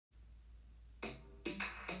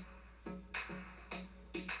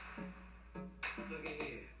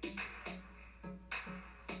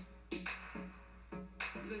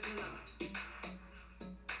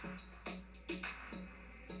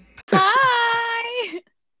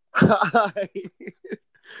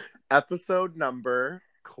Episode number ?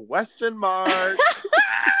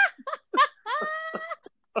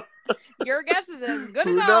 Your guess is as good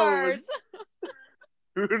Who as ours.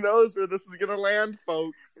 Who knows where this is going to land,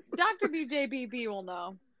 folks? Dr. BJBB will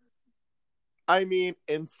know. I mean,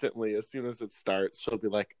 instantly, as soon as it starts, she'll be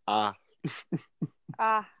like,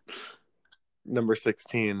 Number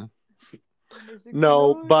 16.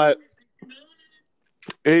 No, but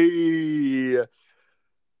hey.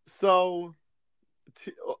 So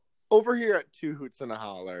over here at Two Hoots and a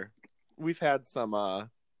Holler, we've had some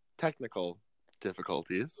technical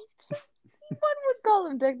difficulties. One would call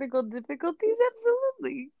them technical difficulties,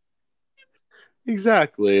 absolutely.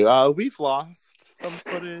 Exactly. We've lost some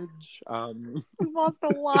footage. We've lost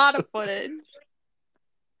a lot of footage.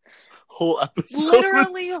 Whole episodes.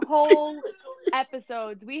 Literally whole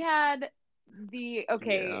episodes. We had the...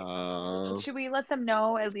 Okay. Yeah. Should we let them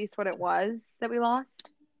know at least what it was that we lost?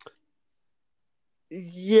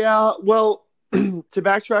 Yeah, well, to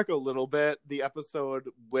backtrack a little bit, the episode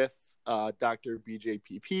with Dr.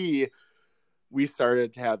 BJPP, we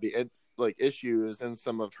started to have the issues, and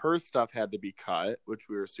some of her stuff had to be cut, which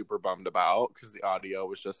we were super bummed about because the audio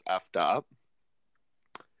was just effed up.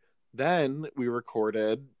 Then we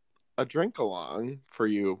recorded a drink along for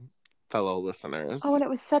you fellow listeners. Oh, and it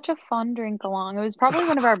was such a fun drink along. It was probably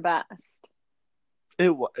one of our best.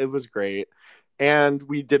 It was great. And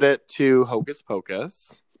we did it to Hocus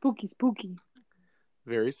Pocus. Spooky.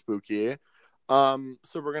 Very spooky. So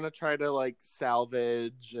we're going to try to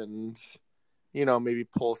salvage and, maybe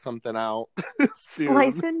pull something out soon.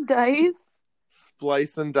 Splice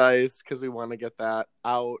and dice because we want to get that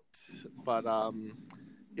out. But,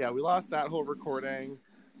 yeah, we lost that whole recording.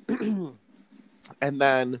 And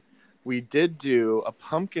then we did do a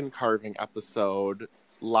pumpkin carving episode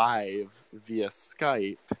live via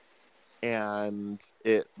Skype. And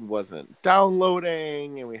it wasn't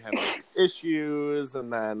downloading, and we had all these issues.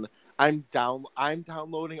 And then I'm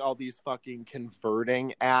downloading all these fucking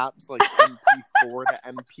converting apps, like MP4 to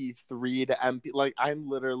MP3 to MP. Like, I'm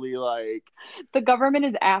literally like, the government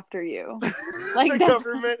is after you. Like, the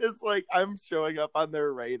government is like, I'm showing up on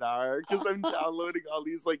their radar because I'm downloading all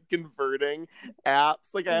these converting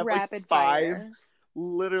apps. Like, I have rapid 5. fire.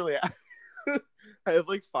 Literally, I have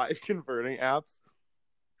 5 converting apps.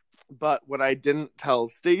 But what I didn't tell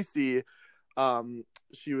Stacy,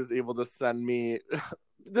 she was able to send me.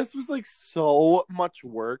 This was so much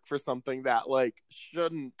work for something that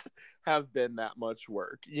shouldn't have been that much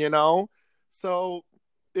work, So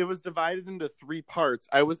it was divided into 3 parts.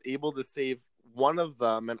 I was able to save one of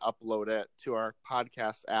them and upload it to our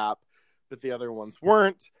podcast app, but the other ones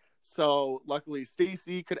weren't. So luckily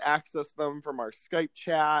Stacy could access them from our Skype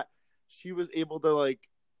chat. She was able to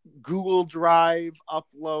Google Drive,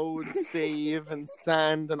 upload, save, and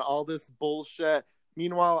send, and all this bullshit.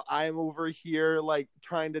 Meanwhile, I'm over here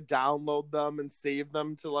trying to download them and save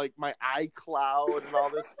them to my iCloud and all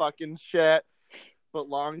this fucking shit. But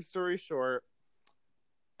long story short,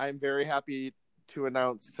 I'm very happy to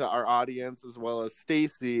announce to our audience as well as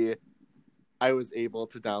Stacy, I was able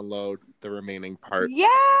to download the remaining parts. Yes!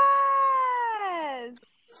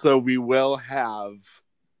 So we will have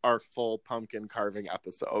our full pumpkin carving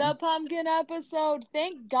episode. The pumpkin episode.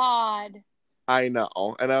 Thank God. I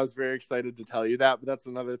know. And I was very excited to tell you that, but that's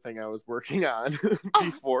another thing I was working on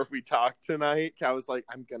before we talked tonight. I was like,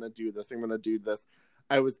 I'm going to do this.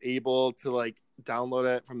 I was able to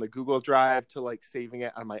download it from the Google Drive to saving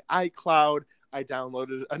it on my iCloud. I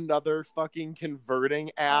downloaded another fucking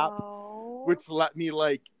converting app, which let me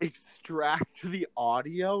extract the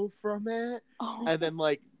audio from it and then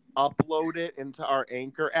upload it into our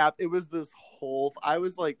Anchor app. It was this whole... I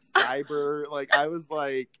was cyber... I was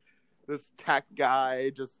this tech guy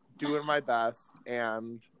just doing my best,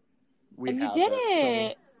 and we did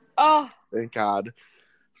it. So, thank God.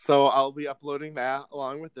 So I'll be uploading that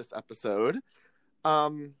along with this episode.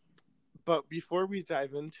 But before we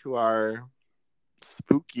dive into our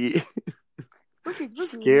spooky.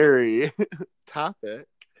 scary topic,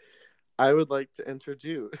 I would like to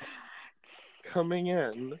introduce, coming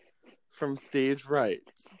in from stage right,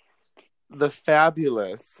 the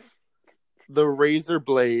fabulous, the razor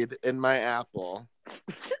blade in my apple,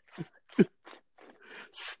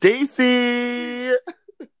 Stacy.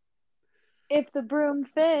 If the broom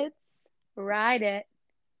fits, ride it.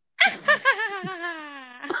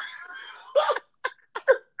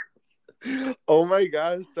 Oh my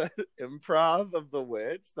gosh, that improv of the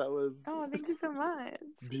witch, that was... Oh, thank you so much.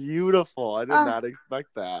 Beautiful. I did not expect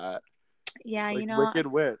that. Yeah, Wicked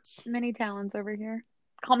witch. Many talents over here.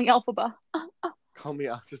 Call me Alphaba.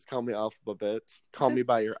 Just call me Alphaba, bitch. Call me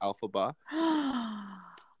by your Alphaba.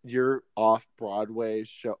 your off-Broadway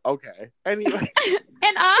show. Okay. Anyway.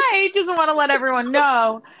 And I just want to let everyone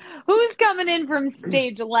know who's coming in from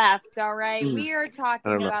stage left, all right? We are I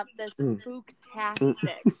talking don't know. about the spooktastic.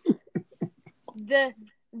 That's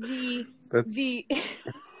The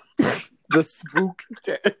the spook.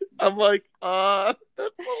 I'm like, that's a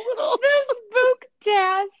little. the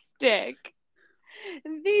spooktastic.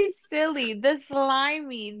 The silly, the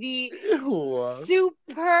slimy, the Ew. superbly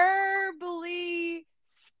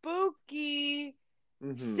spooky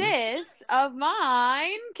sis of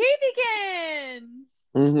mine, Kathykins.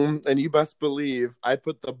 And you best believe I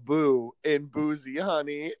put the boo in boozy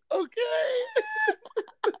honey. Okay.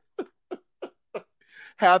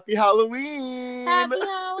 Happy Halloween. Happy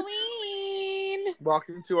Halloween.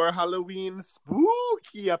 Welcome to our Halloween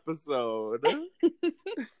spooky episode.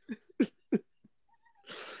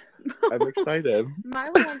 I'm excited.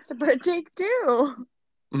 Milo wants to partake too.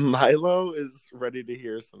 Milo is ready to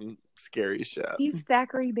hear some scary shit. He's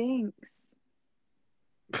Thackeray Binks.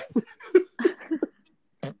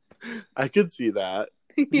 I could see that.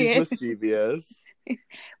 He's mischievous.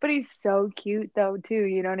 But he's so cute though too,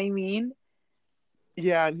 you know what I mean?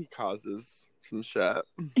 Yeah, and he causes some shit.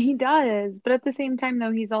 He does, but at the same time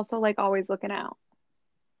though, he's also like always looking out.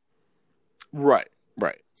 Right.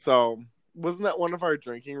 So wasn't that one of our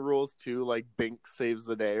drinking rules too? Like Bink saves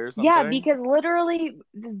the day or something? Yeah, because literally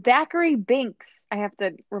Thackeray Binks, I have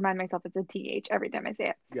to remind myself it's a TH every time I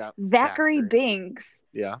say it. Yeah. Thackeray Binks.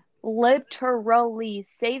 Yeah. Literally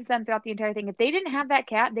saves them throughout the entire thing. If they didn't have that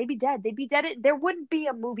cat, they'd be dead. There wouldn't be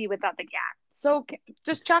a movie without the cat. So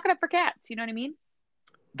just chalk it up for cats. You know what I mean?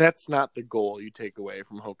 That's not the goal you take away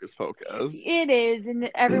from Hocus Pocus. It is, and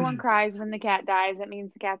everyone cries when the cat dies. That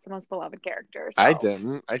means the cat's the most beloved character. So. I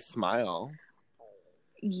didn't. I smile.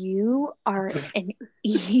 You are an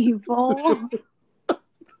evil,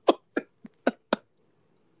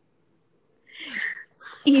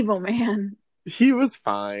 evil man. He was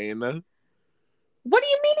fine. What do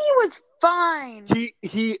you mean he was fine?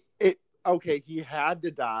 Okay, he had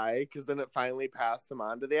to die because then it finally passed him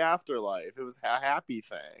on to the afterlife. It was a happy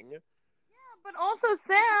thing. Yeah, but also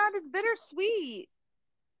sad. It's bittersweet.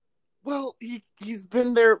 Well, he's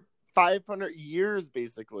been there 500 years,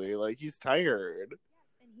 basically. Like, he's tired.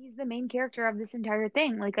 And he's the main character of this entire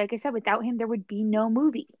thing. Like I said, without him, there would be no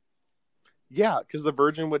movie. Yeah, because the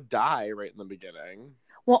virgin would die right in the beginning.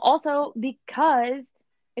 Well, also because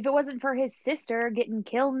if it wasn't for his sister getting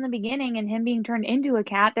killed in the beginning and him being turned into a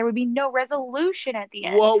cat, there would be no resolution at the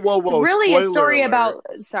end. Whoa. It's really a story alert. about...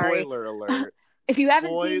 Sorry. Spoiler alert. If you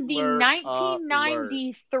haven't Spoiler seen the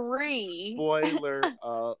 1993... Spoiler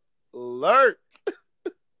alert.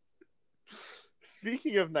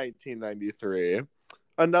 Speaking of 1993,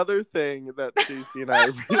 another thing that Stacey and I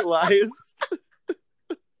realized...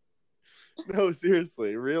 No,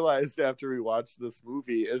 seriously, realized after we watched this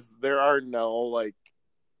movie is there are no, like,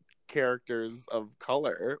 characters of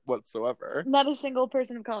color whatsoever. Not a single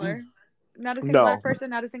person of color. Not a single black person,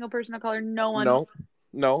 not a single person of color, no one.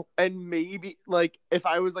 No. And maybe, like, if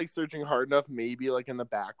I was, like, searching hard enough, maybe, like, in the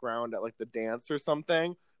background at, like, the dance or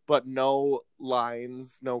something, but no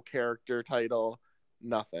lines, no character title,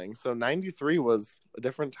 nothing. So 93 was a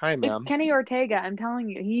different time, man. It's Kenny Ortega, I'm telling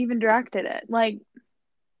you. He even directed it. Like...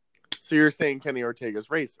 So you're saying Kenny Ortega's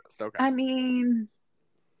racist, okay. I mean...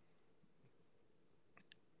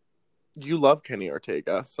 You love Kenny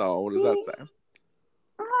Ortega, so what does that say?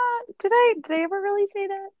 Did I ever really say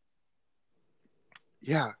that?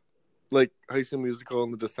 Yeah. Like, High School Musical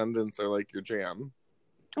and The Descendants are, like, your jam.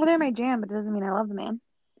 Well, they're my jam, but it doesn't mean I love the man.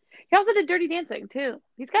 He also did Dirty Dancing, too.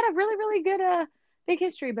 He's got a really, really good big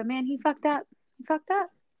history, but man, he fucked up.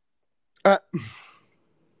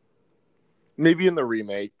 Maybe in the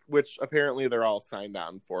remake, which apparently they're all signed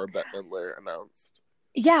on for, Bette Midler announced.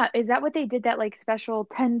 Yeah, is that what they did? That like special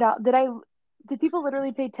 $10? Did people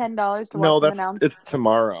literally pay $10 to watch them announce? No, it's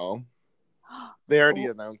tomorrow. They already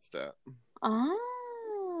announced it.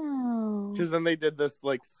 Oh. Because then they did this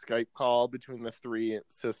like Skype call between the three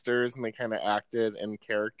sisters, and they kind of acted in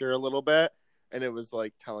character a little bit, and it was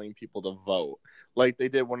like telling people to vote. Like they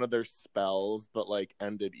did one of their spells, but like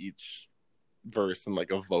ended each verse in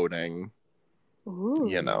like a voting. Ooh,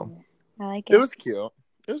 you know, I like it. It was cute.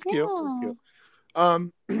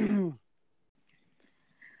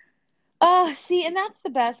 See, and that's the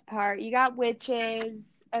best part. You got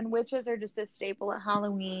witches, and witches are just a staple at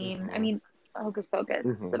Halloween. Mm-hmm. I mean, Hocus Pocus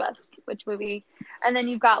is the best witch movie. And then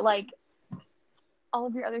you've got like all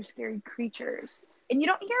of your other scary creatures. And you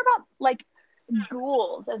don't hear about like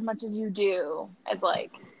ghouls as much as you do as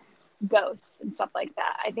like ghosts and stuff like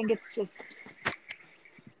that. I think it's just...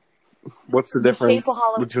 What's the difference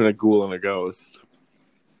between a ghoul and a ghost?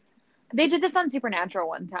 They did this on Supernatural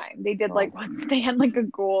one time. They did like once they had like a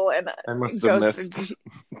ghoul and I a must have ghost. missed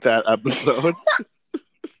that episode.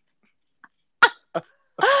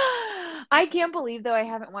 I can't believe though I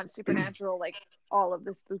haven't watched Supernatural like all of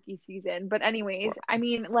the spooky season. But anyways, I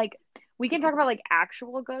mean like we can talk about like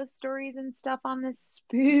actual ghost stories and stuff on this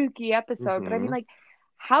spooky episode. But I mean like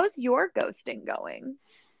how's your ghosting going?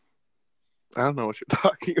 I don't know what you're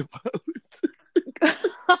talking about.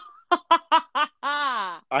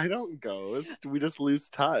 I don't ghost. We just lose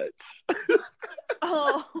touch.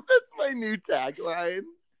 Oh. That's my new tagline.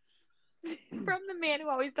 From the man who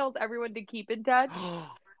always tells everyone to keep in touch.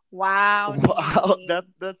 Wow. Wow.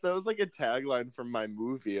 That was like a tagline from my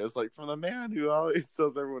movie. It was like, from the man who always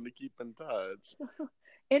tells everyone to keep in touch.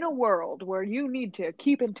 In a world where you need to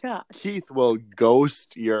keep in touch, Keith will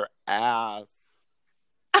ghost your ass.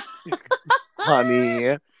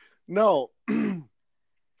 Honey. No.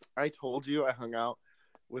 I told you I hung out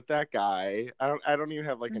with that guy. I don't even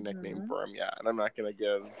have like a nickname for him yet, and I'm not gonna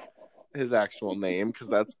give his actual name because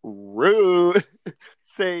that's rude.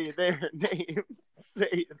 Say their name.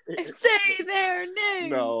 Say their name.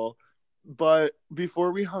 No, but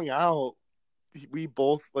before we hung out, we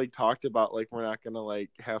both like talked about like we're not gonna like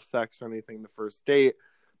have sex or anything the first date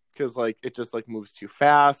because like it just like moves too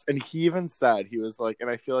fast. And he even said, he was like, and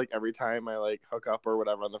I feel like every time I like hook up or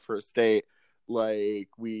whatever on the first date, like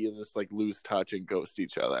we just like lose touch and ghost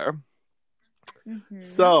each other.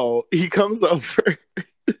 So he comes over.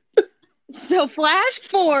 So flash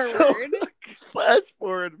forward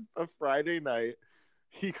a Friday night.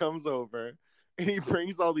 He comes over and he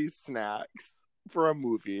brings all these snacks for a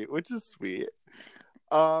movie, which is sweet.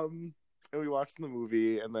 And we watched the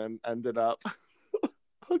movie and then ended up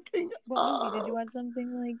hooking up. Movie? Did you watch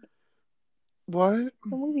something like what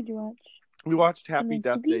movie did you watch? We watched Happy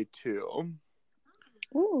Death Day 2.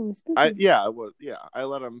 Ooh, spooky. I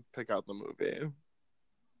let him pick out the movie.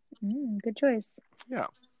 Good choice. Yeah.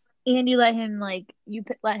 And you let him let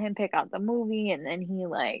him pick out the movie, and then he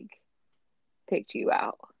like picked you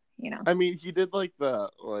out. You know. I mean, he did like the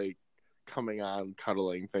like coming on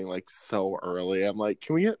cuddling thing like so early. I'm like,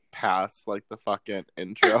 can we get past like the fucking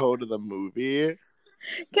intro to the movie?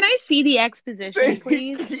 Can I see the exposition,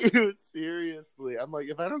 please? Thank you. Seriously. I'm like,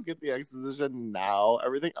 if I don't get the exposition now,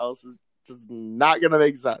 everything else is just not gonna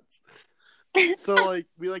make sense. So like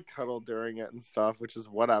we like cuddled during it and stuff, which is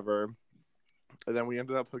whatever. And then we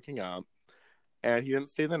ended up hooking up and he didn't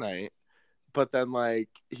stay the night. But then like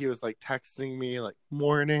he was like texting me like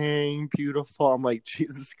morning, beautiful. I'm like,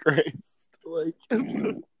 Jesus Christ. Like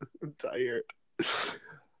I'm tired.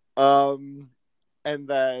 And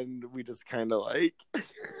then we just kind of like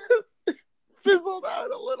fizzled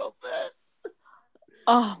out a little bit.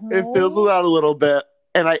 Oh, it fizzled out a little bit,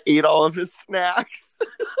 and I ate all of his snacks.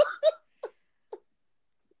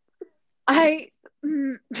 Like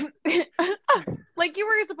you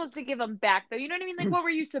were supposed to give them back, though. You know what I mean? Like, what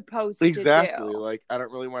were you supposed to do? Exactly. Like, I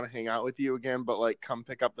don't really want to hang out with you again, but like, come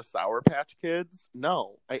pick up the Sour Patch Kids.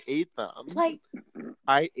 No, I ate them.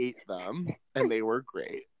 I ate them, and they were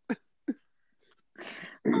great.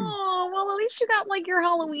 Oh, well, at least you got like your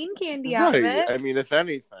Halloween candy out of it. I mean, if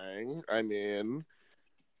anything,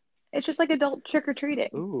 it's just like adult trick-or-treating.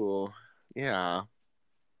 Ooh, yeah.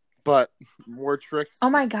 But more tricks.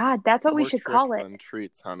 Oh my God, that's what we should call it. Than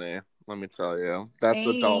treats, honey. Let me tell you. That's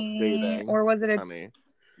adult dating. Or was it honey?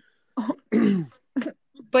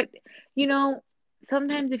 But, you know,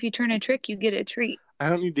 sometimes if you turn a trick, you get a treat. I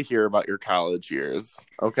don't need to hear about your college years,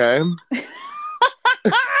 okay?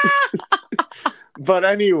 But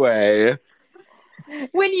anyway.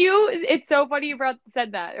 It's so funny you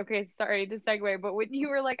said that. Okay, sorry to segue, but when you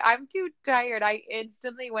were like, I'm too tired, I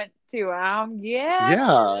instantly went to,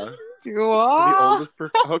 yeah. The oldest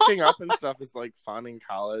hooking up and stuff is like fun in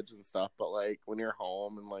college and stuff, but like when you're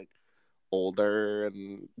home and like older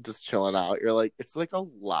and just chilling out, you're like, it's like a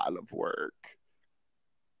lot of work.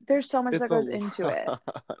 There's so much that goes into it.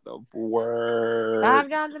 Of work. 5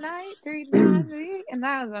 times a night, 3 times a week, and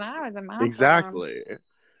that was when I was in my exactly.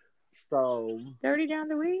 So 30 times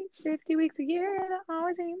a week, 50 weeks a year, and I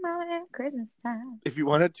always eat mine at Christmas time. If you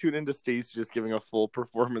want to tune into Stacey just giving a full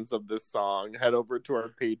performance of this song, head over to our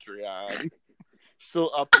Patreon. She'll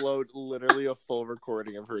upload literally a full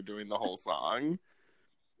recording of her doing the whole song.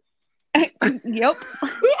 Yep.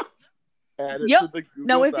 Add it to the Google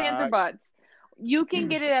no ifs, Doc. ands, or buts. You can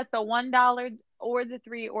get it at the $1 or the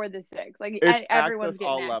 $3 or the $6. Like it's everyone's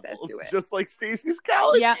getting all access levels, to it. just like Stacey's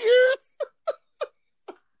college years.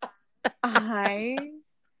 Damn,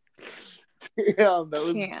 that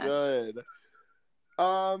was good.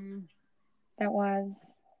 That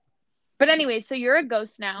was. But anyway, so you're a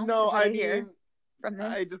ghost now. No, I mean, from this?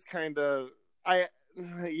 I just kind of, I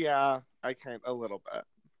kind a little bit.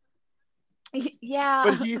 Yeah.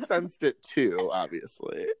 But he sensed it too,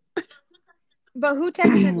 obviously. But who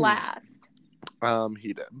texted last?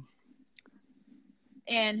 He did.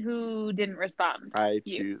 And who didn't respond? I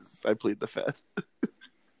plead the fifth.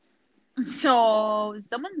 So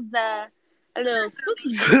someone's a little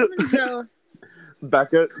spooky.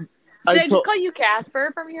 Becca. Should I just call you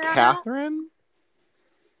Casper from here on out? Catherine?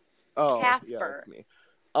 Oh, Casper. Yeah, that's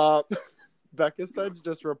me. Becca said to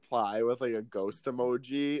just reply with like a ghost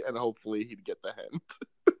emoji, and hopefully he'd get the hint.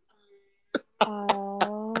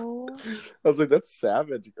 Oh. I was like, that's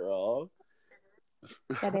savage, girl.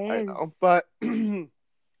 That is. I know, but you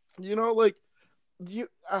know, like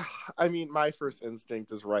I mean, my first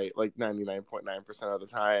instinct is right, like 99.9% of the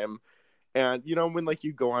time. And you know, when like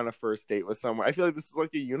you go on a first date with someone, I feel like this is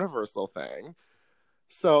like a universal thing.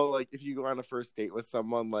 So like, if you go on a first date with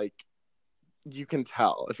someone, like you can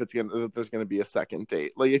tell if there's gonna be a second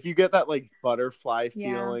date. Like if you get that like butterfly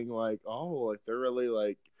feeling, like, oh, like they're really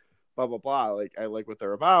like blah blah blah, like I like what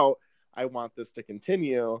they're about, I want this to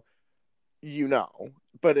continue, you know.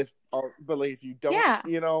 But if you don't,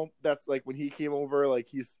 you know, that's like when he came over, like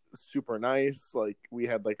he's super nice, like we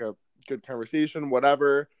had like a good conversation,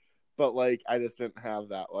 whatever, but like I just didn't have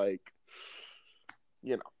that, like,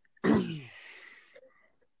 you know.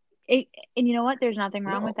 And you know what, there's nothing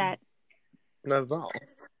wrong with that. Not at all.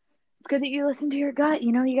 It's good that you listen to your gut.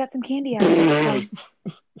 You know, you got some candy out there.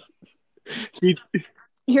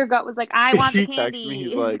 Your gut was like, I want the candy. He texts me,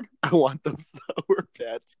 he's like, I want those Sour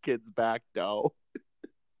Patch Kids back now.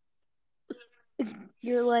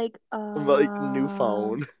 You're like, I'm like, new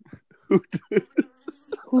phone. Who dis?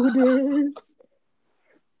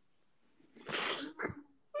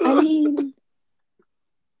 I mean,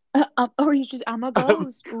 or you just, I'm a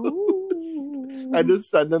ghost. Ooh. I just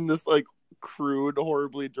send him this like crude,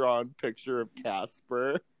 horribly drawn picture of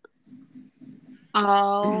Casper.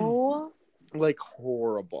 Oh. Like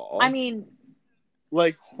horrible. I mean,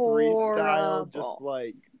 like horrible. Freestyle, just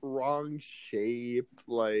like wrong shape,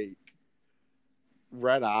 like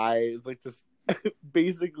red eyes, like just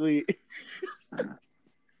basically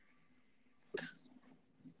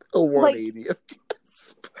a 180 of Casper.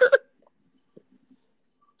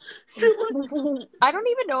 I don't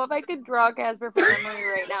even know if I could draw Casper from memory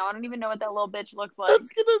right now. I don't even know what that little bitch looks like. That's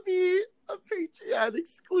gonna be a Patreon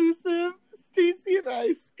exclusive. Stacy and I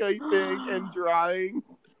Skyping and drawing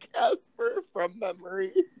Casper from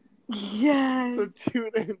memory. Yes. So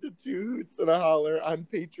tune in to Two Hoots and a Holler on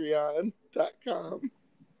Patreon.com.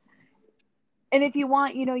 And if you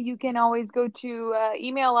want, you know, you can always go to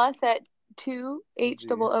email us at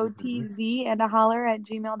 2HOOTZ and a holler at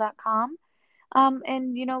gmail.com.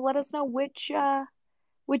 And, you know, let us know which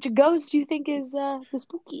ghost you think is the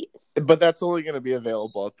spookiest. But that's only going to be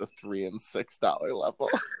available at the $3 and $6 level.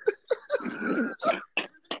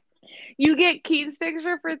 You get Keith's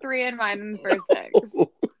picture for $3 and mine for $6.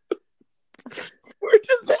 Where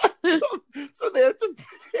did that come? So they have to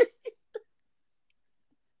pay.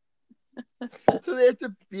 So they have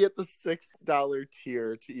to be at the $6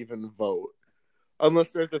 tier to even vote.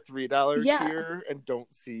 Unless they're at the $3 tier and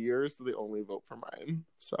don't see yours, so they only vote for mine.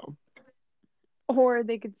 So, or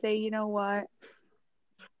they could say, you know what,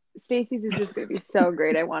 Stacy's is just going to be so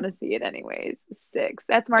great. I want to see it anyways. 6.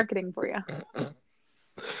 That's marketing for you.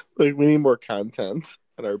 Like, we need more content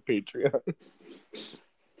on our Patreon.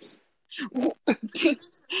 Do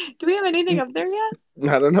we have anything up there yet?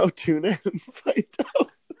 I don't know. Tune in and find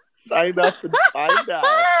out. Sign up and find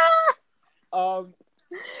out.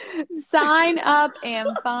 Sign up and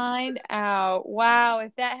find out. Wow,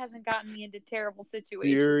 if that hasn't gotten me into terrible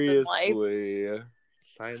situations seriously, in life.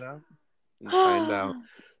 Sign up and find out.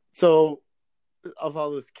 So, of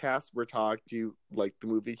all this Casper talk, do you like the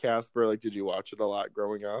movie Casper? Like, did you watch it a lot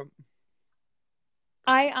growing up?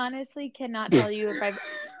 I honestly cannot tell you if I've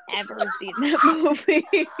ever seen that movie.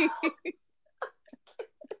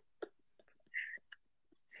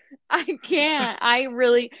 I can't.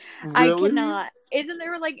 Really? I cannot. Isn't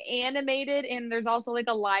there like animated and there's also like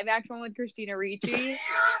a live action one with Christina Ricci?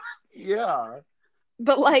 Yeah.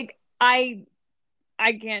 But like I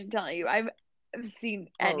can't tell you I've seen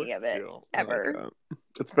any of it ever.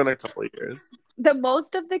 It's been a couple of years. The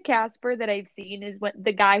most of the Casper that I've seen is what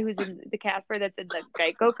the guy who's in the Casper that's in the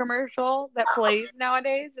Geico commercial that plays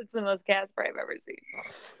nowadays. It's the most Casper I've ever seen.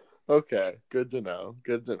 Okay, good to know.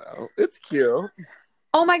 Good to know. It's cute.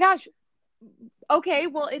 Oh my gosh. Okay,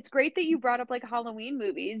 well, it's great that you brought up like Halloween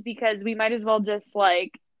movies because we might as well just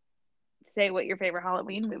like say what your favorite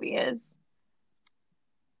Halloween movie is.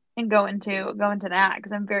 and go into that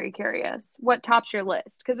because I'm very curious. What tops your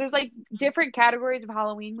list? Because there's like different categories of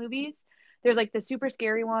Halloween movies. There's like the super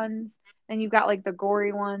scary ones, then you've got like the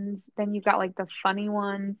gory ones, then you've got like the funny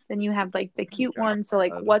ones, then you have like the cute ones. So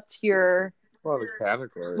like, God. what's your Well, the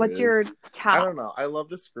categories. what's your I top? don't know. I love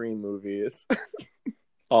the Scream movies.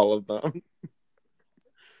 All of them.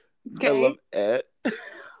 Okay. I love It.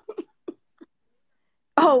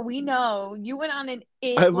 Oh, we know. You went on an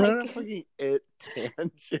It. I went on a fucking It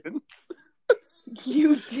tangent.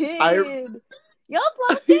 You did. Y'all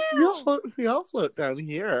float down. Y'all float down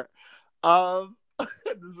here.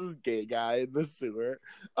 This is gay guy in the sewer.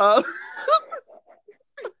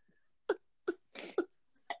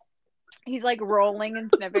 He's like rolling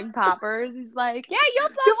and sniffing poppers. He's like, yeah, you'll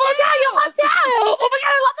float down. You'll float down. Oh my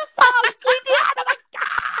god, I love this song. Sweet Dion. Oh my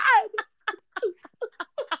god.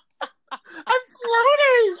 I'm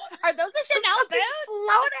floating. Are those the Chanel boots?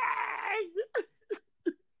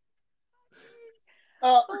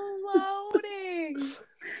 Floating. Floating.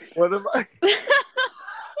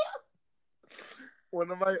 One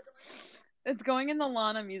of my It's going in the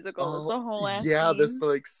Lana musical. It's the whole ass yeah, scene. this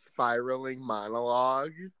like spiraling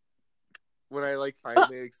monologue when I like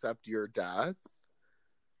finally accept your death.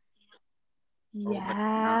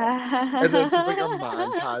 Yeah. And then it's just like a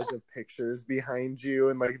montage of pictures behind you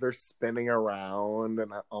and like they're spinning around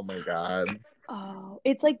and oh my god. Oh,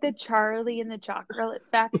 it's like the Charlie and the Chocolate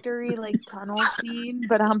Factory like tunnel scene,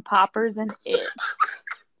 but on poppers and It.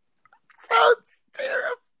 Sounds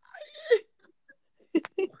terrifying.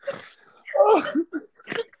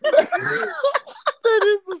 That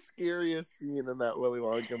is the scariest scene in that Willy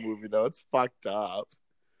Wonka movie, though. It's fucked up.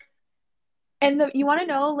 And you want to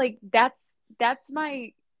know, like that's what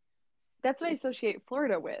I associate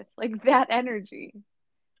Florida with, like that energy.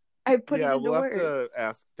 I put it into we'll words. have to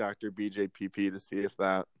ask Dr. BJPP to see if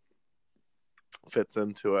that fits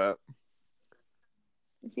into it.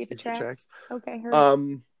 See if it tracks. Okay.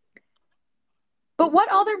 Heard. But what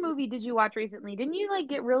other movie did you watch recently? Didn't you like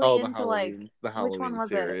get really into Halloween, like the Halloween which one was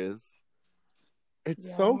series?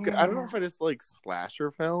 It's so good. I don't know if I just like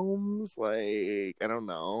slasher films. Like, I don't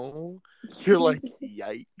know. You're like,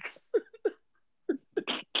 yikes.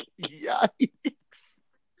 Yikes.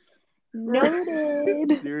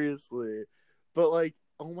 Noted. Seriously. But like,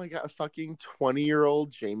 oh my god, fucking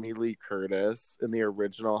 20-year-old Jamie Lee Curtis in the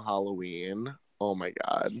original Halloween. Oh my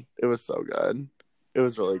god. It was so good. It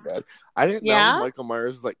was really good. I didn't know Michael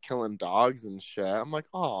Myers was like killing dogs and shit. I'm like,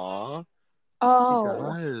 aw.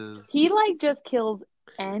 Oh. He like just kills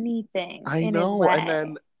anything. I know. And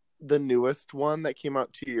then the newest one that came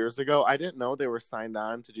out 2 years ago, I didn't know they were signed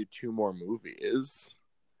on to do 2 more movies.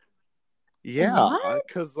 Yeah,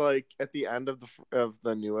 because like at the end of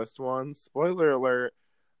the newest one, spoiler alert,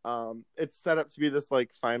 it's set up to be this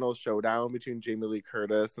like final showdown between Jamie Lee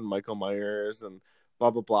Curtis and Michael Myers and blah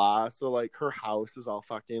blah blah. So like her house is all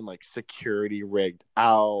fucking like security rigged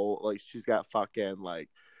out. Like she's got fucking like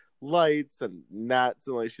lights and nets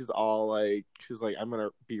and like she's like I'm gonna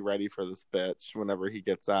be ready for this bitch whenever he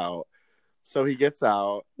gets out. So he gets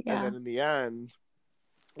out, and then in the end,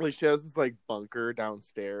 like she has this like bunker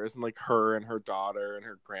downstairs, and like her and her daughter and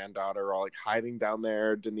her granddaughter are all like hiding down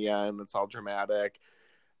there. In the end, it's all dramatic,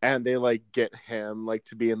 and they like get him like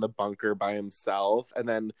to be in the bunker by himself, and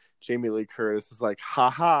then Jamie Lee Curtis is like,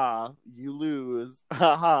 haha, you lose,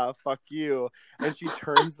 haha, fuck you, and she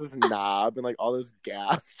turns this knob and like all this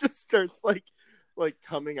gas just starts like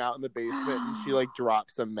coming out in the basement, and she like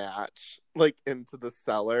drops a match like into the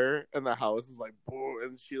cellar, and the house is like boom,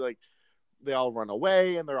 and she like they all run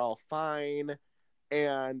away and they're all fine,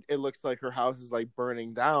 and it looks like her house is like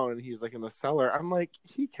burning down and he's like in the cellar. I'm like,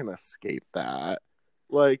 he can escape that.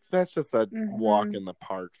 Like, that's just a walk in the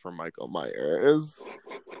park for Michael Myers.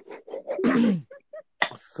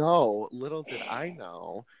 So, little did I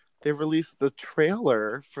know, they released the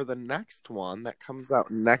trailer for the next one that comes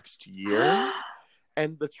out next year.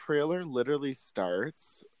 And the trailer literally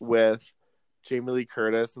starts with Jamie Lee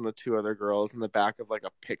Curtis and the 2 other girls in the back of like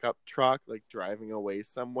a pickup truck, like driving away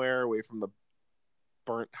somewhere away from the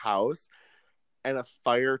burnt house. And a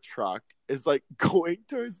fire truck is like going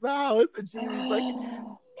towards the house, and Jamie's like,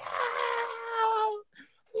 "No,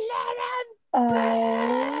 let him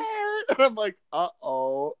burn!" And I'm like,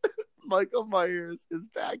 "Uh-oh, Michael Myers is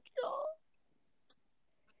back, y'all."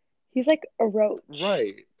 He's like a roach,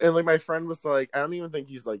 right? And like my friend was like, "I don't even think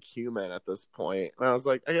he's like human at this point," and I was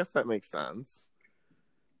like, "I guess that makes sense."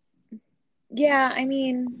 Yeah, I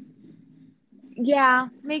mean, yeah,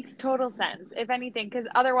 makes total sense. If anything, because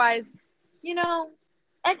otherwise. You know,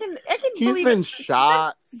 I can. He's been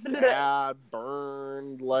shot, stabbed,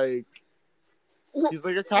 burned. Like, He's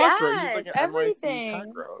like a cockroach. He's like an NYC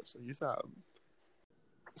cockroach, like you said.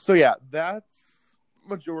 So yeah, that's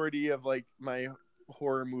majority of like my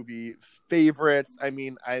horror movie favorites. I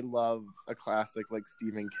mean, I love a classic like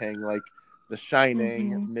Stephen King, like The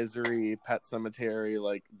Shining, Misery, Pet Sematary.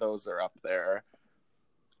 Like those are up there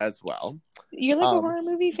as well. You're like a horror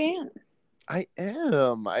movie fan. I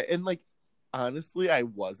am. And like honestly, I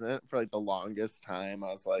wasn't for like the longest time.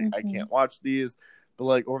 I was like, I can't watch these. But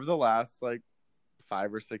like over the last like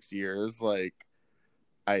 5 or 6 years, like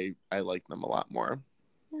I like them a lot more.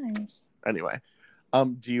 Nice. Anyway,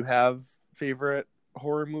 do you have favorite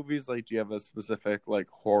horror movies? Like, do you have a specific like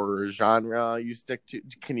horror genre you stick to?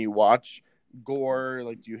 Can you watch gore?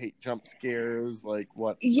 Like, do you hate jump scares? Like,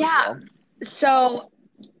 what's yeah? So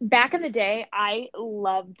back in the day, I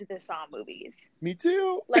loved the Saw movies. Me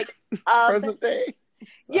too. Like present day.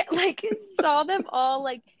 Yeah, like saw them all.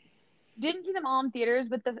 Like didn't see them all in theaters,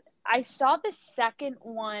 but I saw the second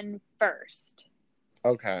one first.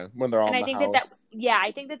 Okay, when they're all in the house.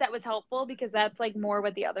 I think that was helpful because that's like more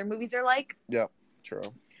what the other movies are like. Yeah, true.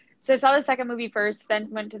 So I saw the second movie first, then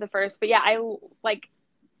went to the first. But yeah,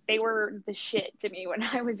 they were the shit to me when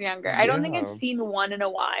I was younger. Yeah. I don't think I've seen one in a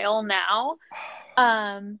while now.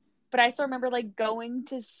 But I still remember like going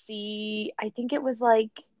to see, I think it was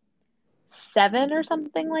like 7 or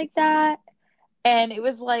something like that. And it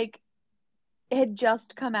was like, it had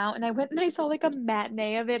just come out, and I went and I saw like a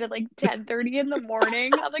matinee of it at like 10:30 in the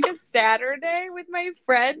morning on like a Saturday with my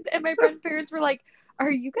friend, and my friend's parents were like, "Are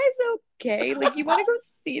you guys okay? Like, you want to go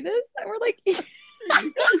see this?" And we're like, "Are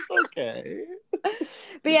you guys okay?"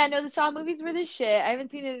 But yeah, no, the Saw movies were the shit. I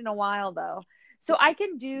haven't seen it in a while though, so I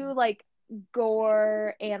can do like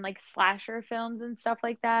gore and like slasher films and stuff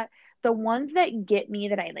like that. The ones that get me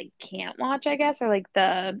that I like can't watch, I guess, are like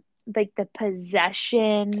the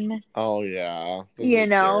possession. Oh yeah, you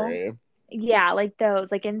know, scary. Yeah, like those,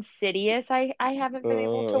 like Insidious. I haven't been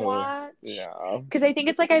able to watch. Yeah, because I think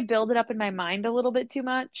it's like I build it up in my mind a little bit too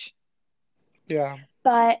much. Yeah,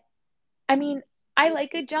 but I mean, I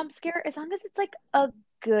like a jump scare as long as it's like a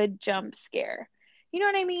good jump scare. You know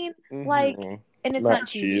what I mean? Like, and it's not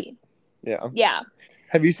cheesy. Cheap. Yeah. Yeah.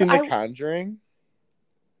 Have you seen The Conjuring?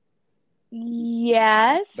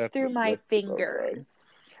 Yes, through my fingers. So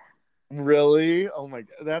really? Oh my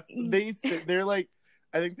god, they're like,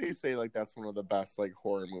 I think they say like that's one of the best like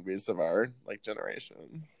horror movies of our like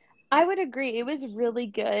generation. I would agree. It was really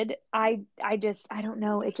good. I don't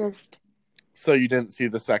know. It just. So you didn't see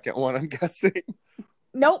the second one, I'm guessing?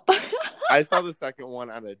 Nope. I saw the second one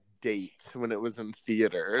on a date when it was in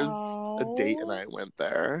theaters. A date and I went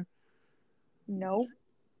there. Nope.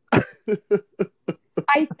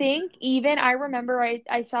 I think even I remember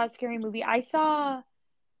I saw a scary movie. I saw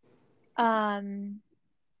oh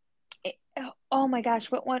my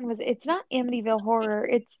gosh, what one was it? It's not Amityville Horror.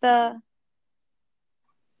 It's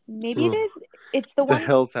maybe it is. It's the one. The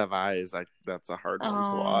Hills Have Eyes. That's a hard one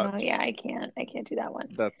to watch. Oh yeah, I can't do that one.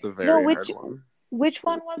 That's a very hard one. Which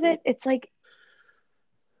one was it? It's like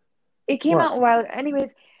it came out a while.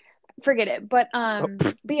 Anyways, forget it. But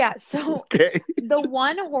yeah. So the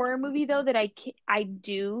one horror movie though that I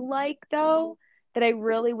do like though that I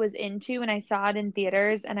really was into, and I saw it in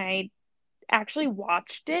theaters, and I actually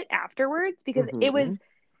watched it afterwards because it was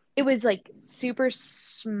like super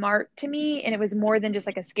smart to me, and it was more than just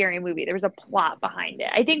like a scary movie. There was a plot behind it.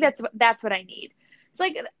 I think that's what I need. So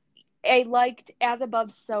like I liked As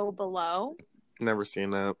Above, So Below. Never seen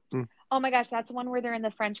that. Oh my gosh, that's the one where they're in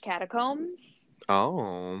the French catacombs.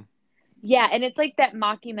 Oh. Yeah, and it's like that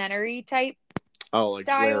mockumentary type. Oh, like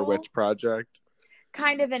style. Blair Witch Project.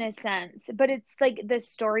 Kind of in a sense, but it's like the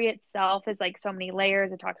story itself is like so many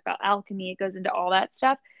layers. It talks about alchemy. It goes into all that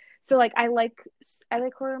stuff. So like I like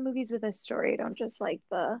horror movies with a story. I don't just like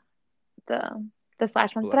the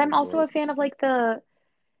slash ones. But I'm also a fan of like the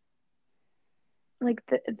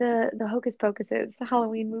Hocus Pocuses,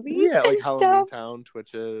 Halloween movies. Yeah, like Halloween Town,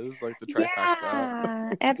 Twitches, like the trifecta.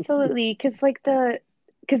 Yeah, absolutely. Because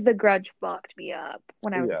the Grudge fucked me up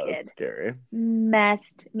when I was a kid. That's scary.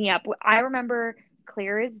 Messed me up. I remember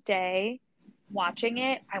clear as day watching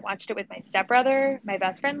it. I watched it with my stepbrother, my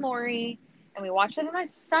best friend Lori, and we watched it on a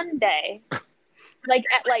Sunday, like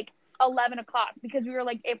at like 11 o'clock, because we were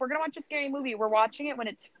like, if we're gonna watch a scary movie, we're watching it when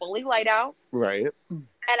it's fully light out, right? And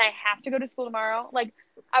I have to go to school tomorrow. Like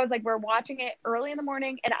I was like, we're watching it early in the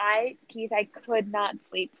morning, and Keith, I could not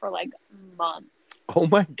sleep for like months. Oh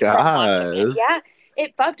my god! Yeah,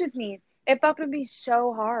 it fucked with me. It fucked with me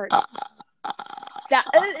so hard. Stop.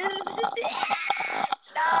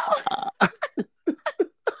 No.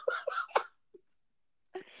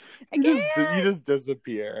 You just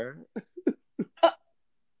disappear.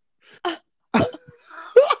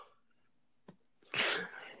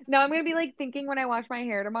 Now I'm gonna be like thinking when I wash my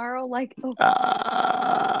hair tomorrow, like, oh,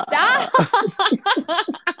 Ah. stop!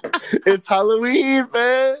 It's Halloween,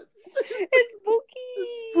 bitch. It's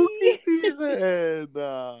Spooky spooky. season.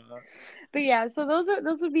 But yeah, so those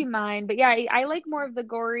would be mine. But yeah, I like more of the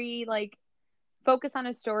gory, like focus on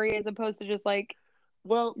a story as opposed to just like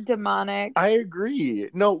Well, demonic. I agree.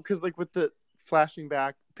 No, because like with the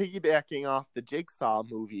piggybacking off the Jigsaw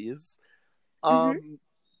movies, Mm-hmm.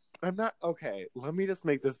 I'm not okay. Let me just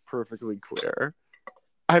make this perfectly clear.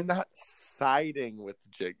 I'm not siding with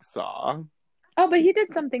Jigsaw. Oh, but he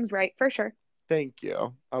did some things right for sure. Thank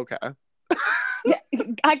you. Okay. Yeah,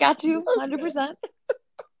 I got you, Okay. 100%.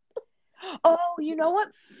 Oh, you know what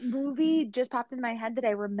movie just popped in my head that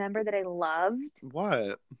I remember that I loved?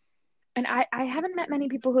 What? And I haven't met many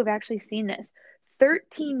people who have actually seen this.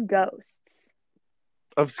 13 Ghosts.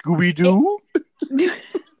 Of Scooby It, Doo?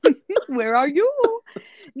 where are you?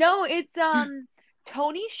 No, it's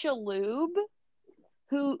Tony Shalhoub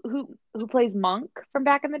who plays Monk from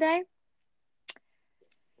back in the day.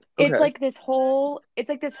 Okay. It's like this whole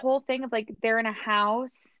thing of like they're in a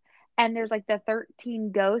house and there's like the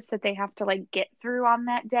 13 ghosts that they have to like get through on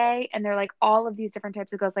that day, and they're like all of these different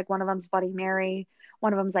types of ghosts. Like one of them's Bloody Mary,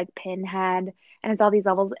 one of them's like Pinhead, and it's all these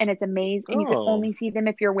levels and it's amazing, and you can Oh. only see them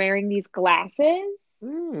if you're wearing these glasses.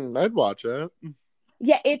 I'd watch it.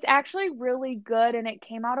 Yeah, it's actually really good, and it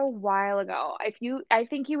came out a while ago. I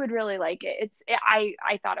think you would really like it.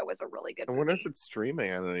 I thought it was a really good I wonder if movie. it's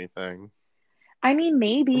streaming on anything. I mean, Let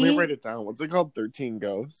me write maybe it down. What's it called? 13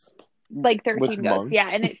 Ghosts? like With 13 Ghosts, Monk? yeah,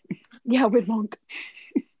 and it, yeah, with Monk.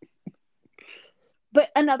 But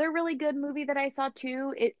another really good movie that I saw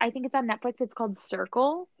too, I think it's on Netflix. It's called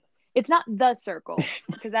Circle. It's not The Circle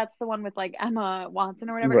because that's the one with like Emma Watson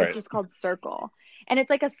or whatever. It's Right. just called Circle, and it's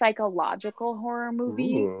like a psychological horror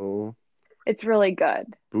movie. Ooh. It's really good.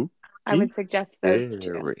 I would suggest those two.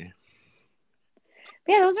 Scary.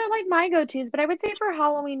 But yeah, those are like my go-tos. But I would say for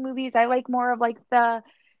Halloween movies, I like more of like the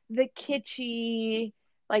kitschy,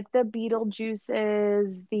 like the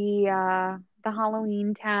Beetlejuices, the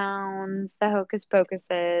Halloween Towns, the Hocus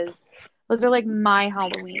Pocuses. Those are like my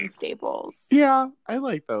Halloween staples. Yeah, I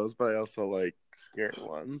like those, but I also like scary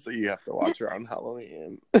ones that you have to watch around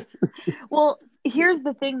Halloween. Well, here's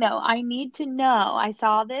the thing though. I need to know. I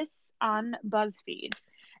saw this on BuzzFeed,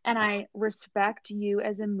 and I respect you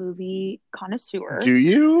as a movie connoisseur. Do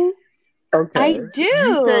you? Okay. I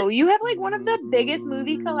do. You have like one of the biggest Mm,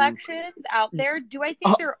 movie collections out there. Do I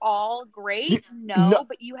think they're all great? No, no.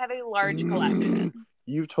 but you have a large collection.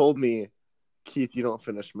 You've told me, Keith, you don't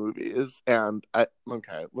finish movies, and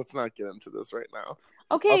okay, let's not get into this right now.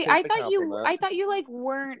 Okay, I thought you like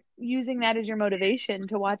weren't using that as your motivation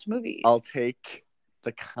to watch movies. I'll take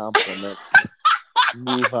the compliment.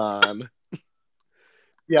 Move on.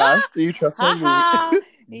 Yes, you trust my movie.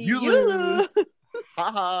 You lose.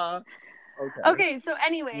 Haha. Okay, so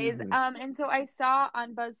anyways, and so I saw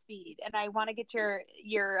on BuzzFeed, and I want to get your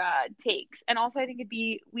takes, and also I think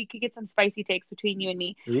we could get some spicy takes between you and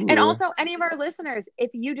me, and also any of our listeners. If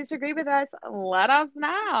you disagree with us, let us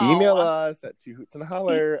know. Email us at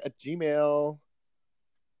twoohootsandholler@gmail.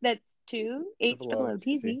 That's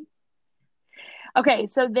 2HOOTZ. Okay,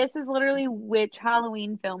 so this is literally which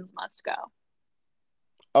Halloween films must go.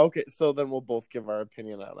 Okay, so then we'll both give our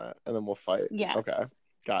opinion on it, and then we'll fight. Yes. Okay,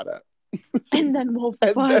 got it. And then we'll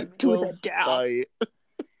fight to the death.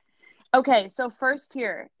 Okay, so first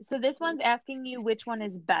here. So this one's asking you which one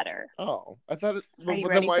is better. Oh, I thought it. Well,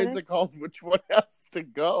 then why is it called which one has to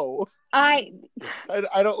go? I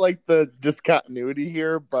don't like the discontinuity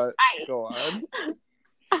here, but go on.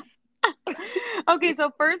 Okay,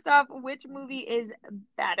 so first off, which movie is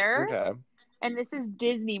better? Okay. And this is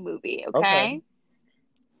Disney movie, okay?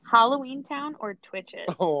 Halloween Town or Twitches?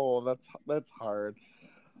 Oh, that's hard.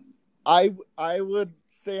 I would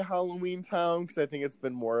say Halloween Town because I think it's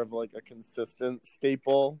been more of like a consistent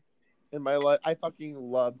staple in my life. I fucking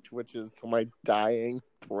love Twitches till my dying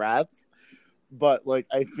breath, but like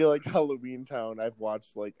I feel like Halloween Town I've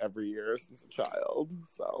watched like every year since a child.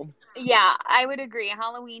 So yeah, I would agree.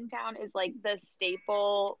 Halloween Town is like the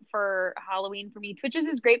staple for Halloween for me. Twitches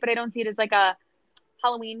is great, but I don't see it as like a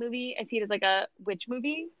Halloween movie. I see it as like a witch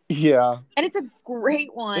movie. Yeah, and it's a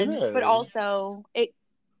great one, but also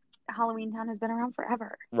Halloween Town has been around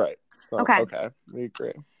forever. Right. So, okay, we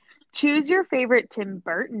agree. Choose your favorite Tim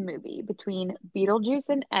Burton movie between Beetlejuice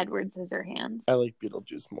and Edward Scissorhands. I like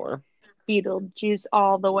Beetlejuice more. Beetlejuice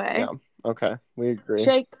all the way. Yeah. Okay, we agree.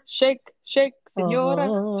 Shake, shake, shake, senora.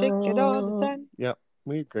 Shake it all the time. Yep,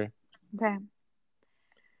 we agree. Okay.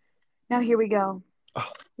 Now here we go.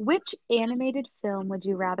 Which animated film would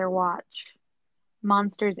you rather watch?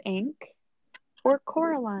 Monsters, Inc., or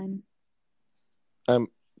Coraline?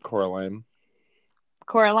 Coraline.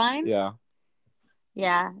 Coraline? Yeah.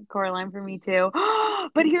 Yeah, Coraline for me too.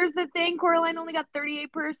 But here's the thing, Coraline only got 38%,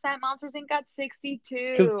 Monsters Inc. got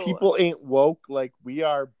 62. Because people ain't woke like we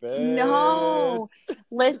are, bitch. No.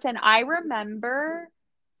 Listen, I remember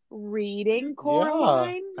reading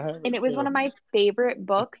Coraline, and it was one of my favorite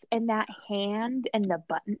books, and that hand and the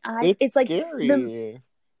button eyes. It's like scary.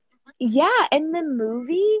 And the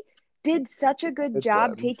movie did such a good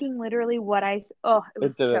job taking literally what it was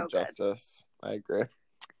did so it justice. I agree.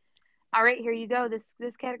 All right, here you go. This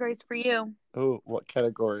category is for you. Oh, what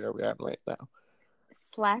category are we on right now?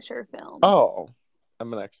 Slasher film. Oh,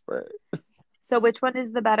 I'm an expert. So which one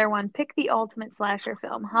is the better one? Pick the ultimate slasher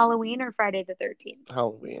film. Halloween or Friday the 13th?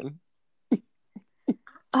 Halloween.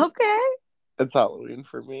 Okay. It's Halloween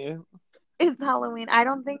for me. It's Halloween. I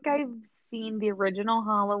don't think I've seen the original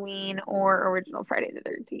Halloween or original Friday the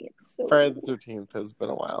 13th. So. Friday the 13th has been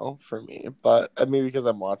a while for me, but maybe because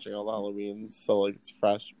I'm watching all the Halloweens, so like it's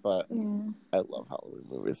fresh, but I love Halloween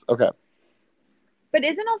movies. Okay. But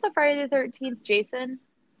isn't also Friday the 13th Jason?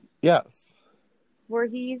 Yes.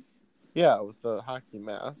 Voorhees? Yeah, with the hockey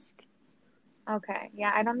mask. Okay.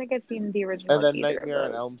 Yeah, I don't think I've seen the original. And then Nightmare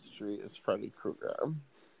on Elm Street is Freddy Krueger.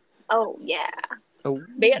 Oh, yeah. Oh,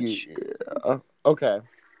 bitch. Yeah. Okay.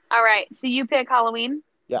 All right. So you pick Halloween?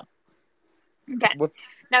 Yeah. Okay.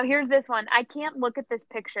 Now here's this one. I can't look at this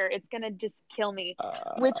picture. It's going to just kill me.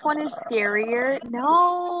 Which one is scarier?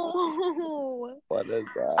 No. What is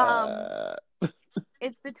that?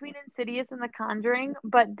 It's between Insidious and The Conjuring,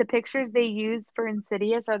 but the pictures they use for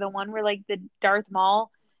Insidious are the one where like the Darth Maul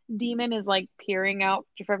demon is like peering out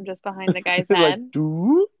from just behind the guy's head. Like,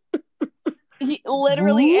 do? He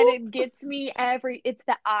literally, and it gets me it's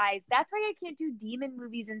the eyes. That's why I can't do demon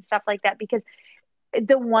movies and stuff like that, because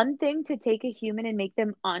the one thing to take a human and make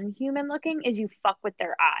them unhuman looking is you fuck with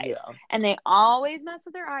their eyes. Yeah. And they always mess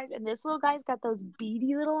with their eyes. And this little guy's got those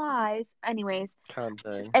beady little eyes. Anyways.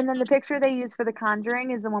 Conjuring. And then the picture they use for The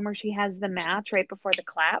Conjuring is the one where she has the match right before the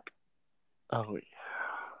clap. Oh,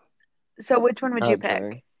 yeah. So which one would you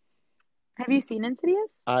pick? Have you seen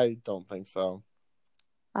Insidious? I don't think so.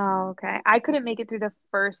 Oh, okay. I couldn't make it through the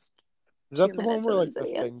first. Is that the one where like the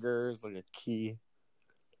fingers, like a key?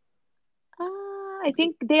 I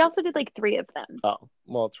think they also did like 3 of them. Oh,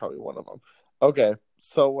 well, it's probably one of them. Okay,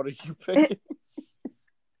 so what are you picking?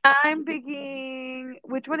 I'm picking.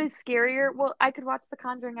 Which one is scarier? Well, I could watch The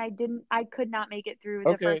Conjuring. I could not make it through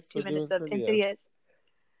the first 2 minutes of Insidious.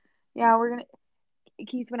 Yeah, we're gonna.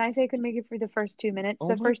 Keith, when I say I could make it through the first 2 minutes,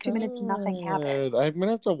 the first 2 minutes, nothing happened. I'm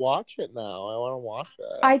gonna have to watch it now. I want to watch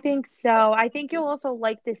it. I think so. I think you'll also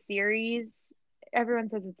like the series. Everyone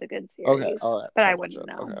says it's a good series. Okay, all right. But I wouldn't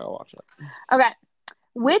know. Okay, I'll watch it. Okay.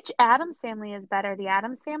 Which Addams Family is better, the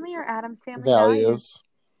Addams Family or Addams Family Values?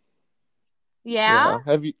 Yeah?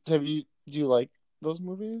 Do you like those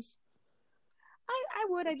movies? I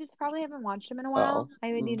would. I just probably haven't watched them in a while.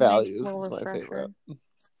 I would need Values a nice is my favorite.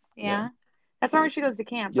 Yeah? That's where she goes to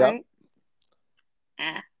camp, right?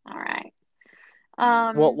 All right.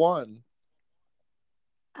 What one?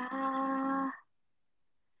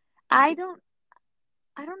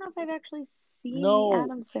 I don't know if I've actually seen the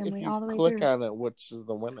Addams Family all the way through. If you click on it, which is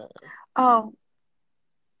the winner? Oh.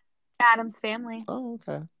 Addams Family. Oh,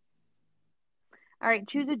 okay. All right,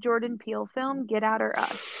 choose a Jordan Peele film, Get Out or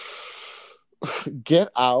Us. Get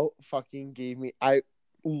Out fucking gave me... I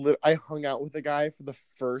hung out with a guy for the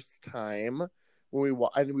first time when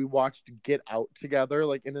we watched Get Out together,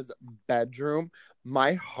 like in his bedroom.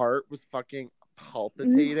 My heart was fucking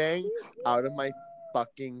palpitating out of my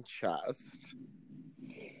fucking chest.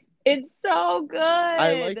 It's so good.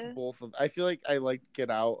 I like both of them. I feel like I liked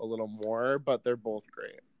Get Out a little more, but they're both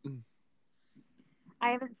great.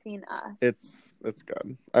 I haven't seen Us. It's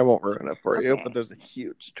good. I won't ruin it for you, but there's a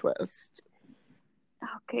huge twist.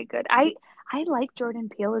 Okay, good. I like Jordan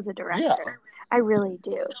Peele as a director. Yeah. I really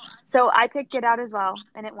do. So I picked Get Out as well,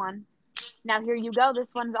 and it won. Now here you go.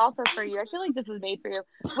 This one's also for you. I feel like this was made for you.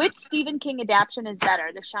 Which Stephen King adaptation is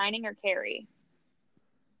better, The Shining or Carrie?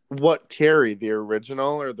 What, Carrie? The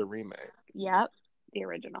original or the remake? Yep, the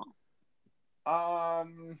original.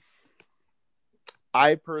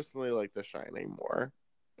 I personally like The Shining more,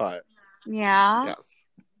 but yeah, yes,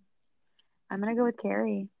 I'm gonna go with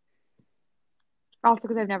Carrie. Also,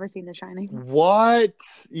 because I've never seen The Shining. What?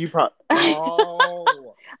 You probably?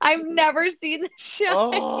 Oh, I've never seen The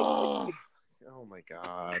Shining. Oh my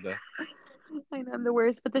god! I know I'm the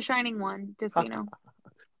worst, but The Shining won, just so you know.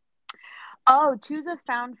 Oh, choose a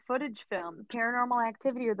found footage film: Paranormal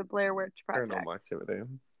Activity or The Blair Witch Project. Paranormal Activity.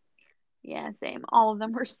 Yeah, same. All of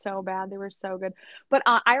them were so bad. They were so good. But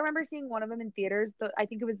I remember seeing one of them in theaters. I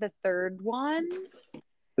think it was the third one.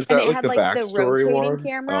 Is And that it like had the like the backstory rotating one?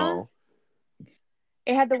 camera. Oh.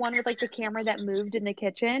 It had the one with like the camera that moved in the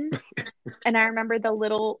kitchen. And I remember the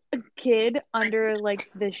little kid under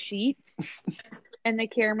like the sheet and the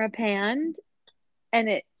camera panned and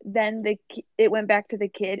it went back to the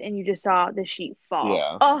kid and you just saw the sheet fall.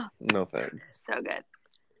 Yeah. Oh, No thanks. so good.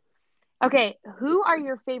 Okay, who are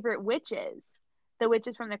your favorite witches? The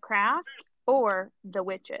witches from The Craft or The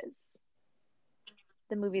Witches?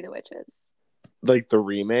 The movie The Witches. Like the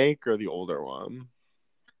remake or the older one?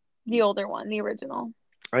 The older one, the original.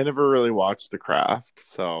 I never really watched The Craft,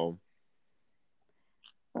 so.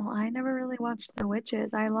 Well, I never really watched The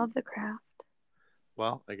Witches. I love The Craft.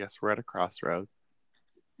 Well, I guess we're at a crossroad.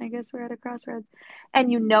 I guess we're at a crossroads.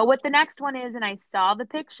 And you know what the next one is, and I saw the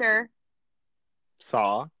picture.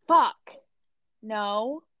 Saw? Fuck.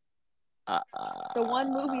 No. The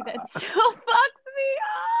one movie that still fucks me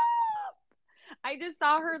up. I just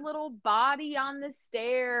saw her little body on the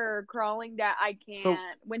stair crawling down. I can't.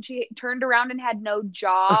 When she turned around and had no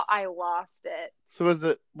jaw, I lost it. So is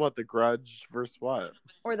it what, The Grudge versus what?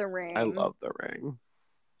 Or The Ring. I love The Ring.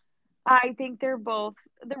 I think they're both.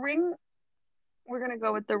 The Ring, we're going to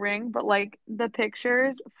go with The Ring, but like the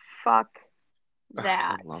pictures, fuck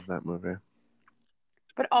that. I love that movie.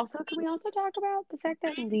 But also, can we also talk about the fact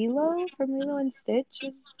that Lilo from Lilo and Stitch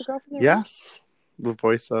is the girl from The Ring? Yes. The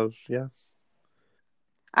voice of, yes.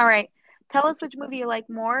 All right. Tell us which movie you like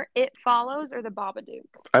more, It Follows or The Babadook?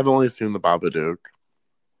 I've only seen The Babadook.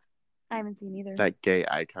 I haven't seen either. That gay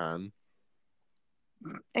icon.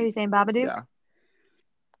 Are you saying Babadook? Yeah.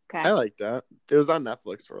 Okay. I like that. It was on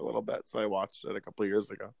Netflix for a little bit, so I watched it a couple years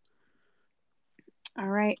ago. All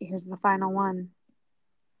right. Here's the final one.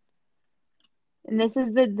 And this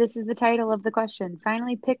is the title of the question.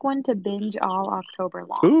 Finally, pick one to binge all October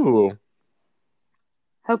long. Ooh.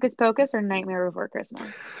 Hocus Pocus or Nightmare Before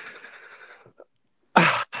Christmas?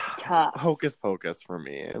 Tough. Hocus Pocus for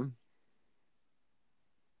me.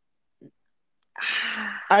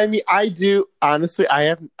 I mean, I do honestly.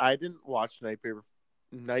 I didn't watch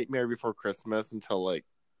Nightmare Before Christmas until like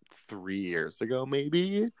 3 years ago,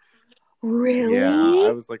 maybe. Really? Yeah,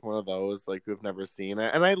 I was like one of those like who've never seen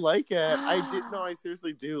it, and I like it. I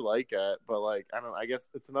seriously do like it, but like I don't. I guess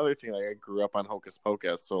it's another thing. Like I grew up on Hocus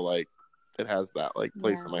Pocus, so like it has that like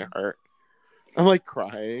place in my heart. I'm like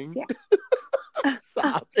crying,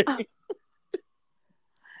 sobbing.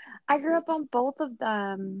 I grew up on both of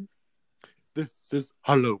them. This is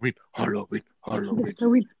Halloween.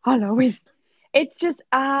 It's just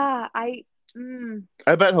I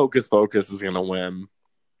bet Hocus Pocus is gonna win.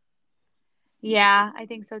 Yeah, I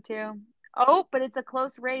think so too. Oh, but it's a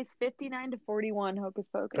close race, 59-41, Hocus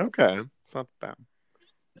Pocus. Okay, it's not bad.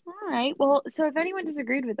 All right. Well, so if anyone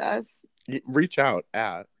disagreed with us, reach out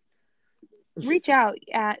at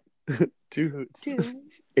two hoots.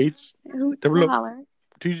 H double holler.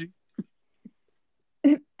 2G.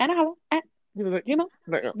 And a holler at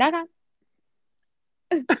Gmail.com.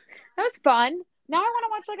 That was fun. Now I want to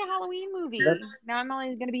watch like a Halloween movie. Now I'm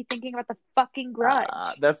only going to be thinking about the fucking Grudge.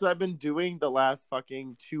 That's what I've been doing the last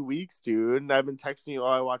fucking 2 weeks, dude. And I've been texting you,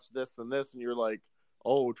 I watched this and this, and you're like,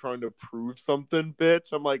 oh, trying to prove something,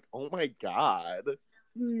 bitch. I'm like, oh my god.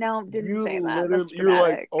 No, didn't say that. That's you're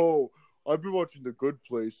like, oh, I've been watching The Good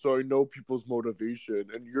Place, so I know people's motivation,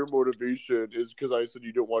 and your motivation is because I said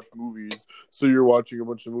you don't watch movies, so you're watching a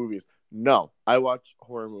bunch of movies. No, I watch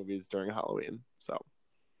horror movies during Halloween, so.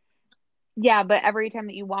 Yeah, but every time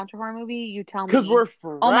that you watch a horror movie, you tell me. Because we're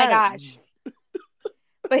friends. Oh my gosh.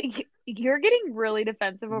 But you're getting really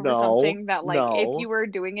defensive over something that, like, if you were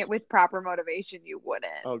doing it with proper motivation, you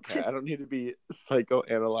wouldn't. Okay, I don't need to be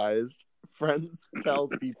psychoanalyzed. Friends tell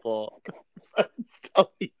people. Friends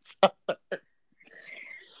tell each other.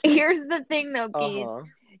 Here's the thing, though,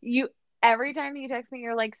 Keith. Every time you text me,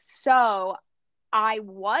 you're like, so I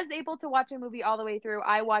was able to watch a movie all the way through.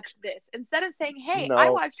 I watched this. Instead of saying, hey, I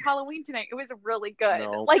watched Halloween tonight. It was really good.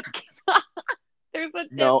 No. Like, there's a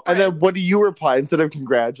difference. No, and then what do you reply? Instead of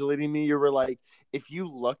congratulating me, you were like, if you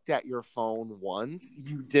looked at your phone once,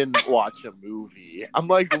 you didn't watch a movie. I'm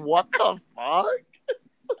like, what the fuck?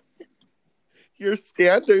 Your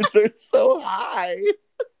standards are so high.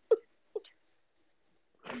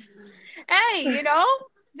 Hey,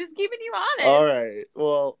 just keeping you honest. All right.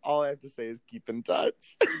 Well, all I have to say is keep in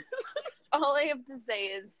touch. All I have to say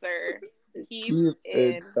is, sir, keep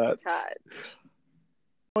in touch.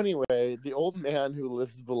 Anyway, the old man who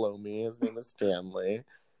lives below me, his name is Stanley.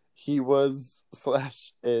 He was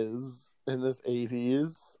 / is in his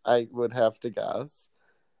 80s, I would have to guess.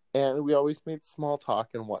 And we always made small talk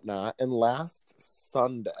and whatnot. And last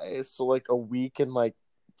Sunday, so like a week and like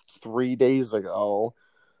 3 days ago,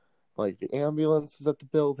 like the ambulance was at the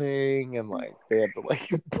building and like they had to like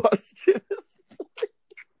bust in his place.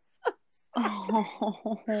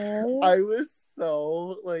 I was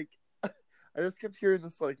so like, I just kept hearing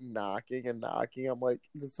this like knocking and knocking. I'm like,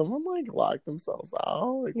 did someone like lock themselves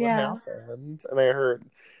out? Like, what happened? And I heard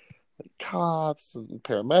like cops and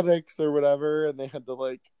paramedics or whatever, and they had to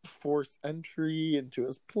like force entry into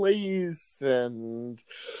his place, and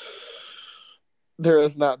there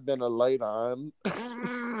has not been a light on.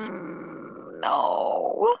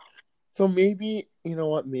 No. So maybe, you know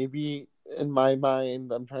what, maybe in my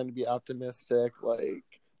mind, I'm trying to be optimistic, like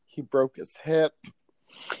he broke his hip.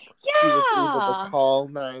 Yeah. He was able to call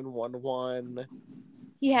 911.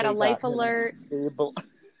 He had a life alert.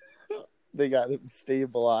 They got him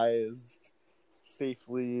stabilized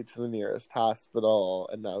safely to the nearest hospital,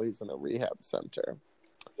 and now he's in a rehab center.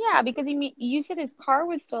 Yeah, because you said his car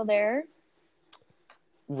was still there.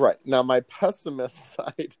 Right. Now, my pessimist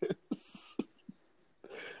side is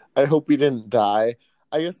I hope he didn't die.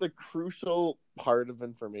 I guess a crucial part of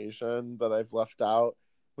information that I've left out,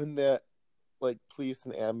 when the like police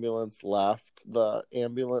and ambulance left, the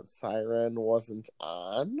ambulance siren wasn't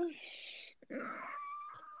on.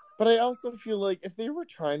 But I also feel like if they were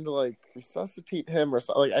trying to like resuscitate him or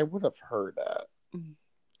something, like I would have heard it.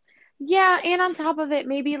 Yeah, and on top of it,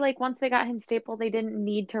 maybe like once they got him stapled, they didn't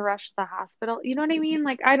need to rush to the hospital. You know what I mean?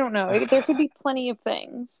 Like, I don't know. There could be plenty of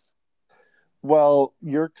things. Well,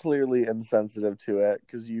 you're clearly insensitive to it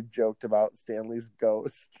because you've joked about Stanley's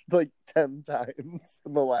ghost like 10 times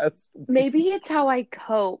in the last week. Maybe it's how I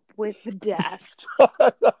cope with death.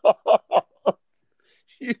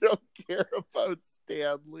 You don't care about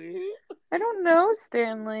Stanley. I don't know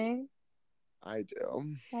Stanley. I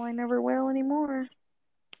do. Well, I never will anymore.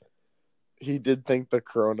 He did think the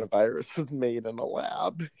coronavirus was made in a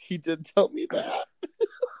lab. He did tell me that.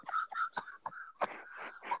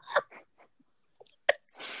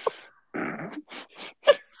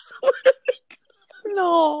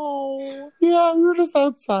 No. Yeah, we were just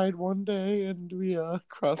outside one day and we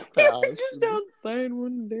crossed paths. We were just outside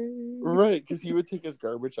one day. Right, because he would take his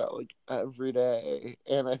garbage out like every day,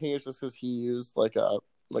 and I think it's just because he used like a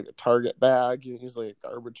Target bag. He used like a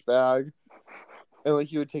garbage bag, and like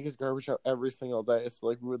he would take his garbage out every single day. So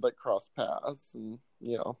like we would like cross paths and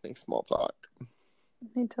make small talk.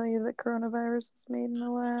 They tell you that coronavirus was made in the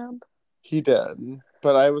lab. He did,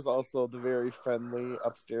 but I was also the very friendly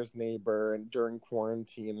upstairs neighbor, and during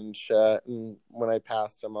quarantine and shit. And when I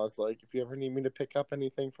passed him, I was like, "If you ever need me to pick up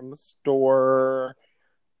anything from the store,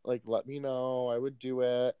 like let me know. I would do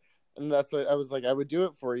it." And that's what I was like, "I would do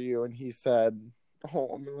it for you." And he said, "Oh,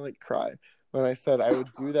 I'm gonna like cry." When I said I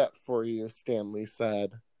would do that for you, Stanley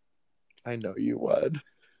said, "I know you would."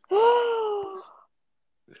 Oh.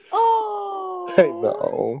 I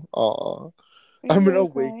know. Aw. I'm gonna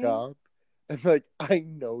wake up. And like, "I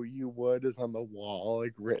know you would" is on the wall,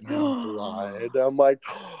 like written in blood. I'm like,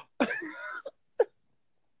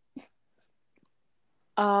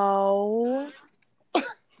 oh,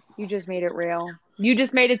 you just made it real. You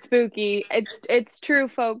just made it spooky. It's true,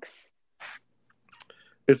 folks.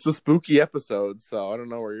 It's the spooky episode, so I don't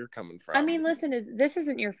know where you're coming from. I mean, listen, this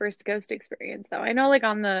isn't your first ghost experience, though. I know, like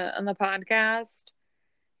on the podcast,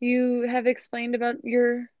 you have explained about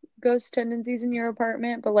your ghost tendencies in your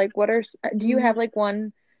apartment, but like, do you have like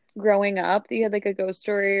one growing up? Do you have like a ghost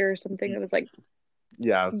story or something that was like,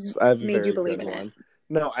 yes, I have a made very you believe good in one. it?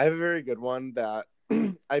 No, I have a very good one that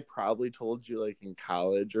I probably told you like in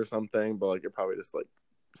college or something, but like it probably just like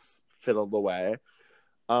fiddled away.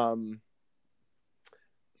 So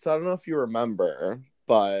I don't know if you remember,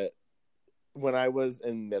 but when I was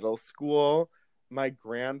in middle school, my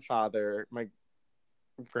grandpa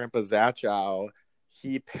Zachow,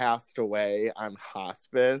 he passed away on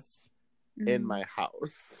hospice in my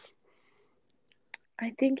house.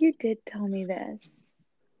 I think you did tell me this.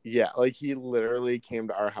 Yeah, like he literally came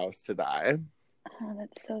to our house to die. Oh,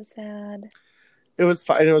 that's so sad. It was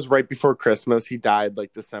fine. It was right before Christmas. He died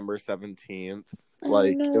like December 17th.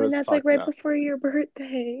 Like, no, it was and that's like right up. before your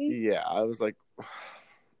birthday. Yeah, I was like,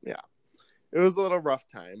 yeah. It was a little rough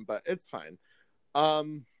time, but it's fine.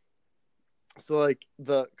 So like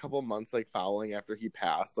the couple months like following after he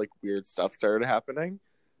passed, like weird stuff started happening.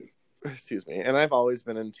 Excuse me. And I've always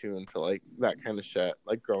been in tune to like that kind of shit,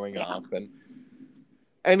 like growing up and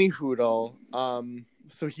any hoodle.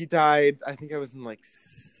 So he died, I think I was in like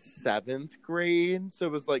 7th grade. So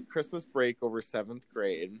it was like Christmas break over 7th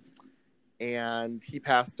grade. And he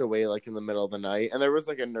passed away like in the middle of the night. And there was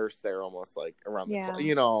like a nurse there almost like around the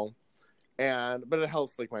clock, but it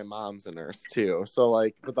helps, like, my mom's a nurse too. So,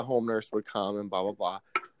 like, but the home nurse would come and blah, blah,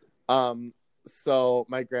 blah. So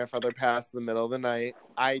my grandfather passed in the middle of the night.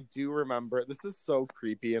 I do remember, this is so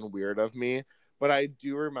creepy and weird of me, but I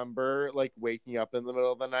do remember, like, waking up in the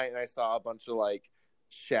middle of the night and I saw a bunch of, like,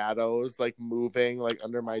 shadows, like, moving, like,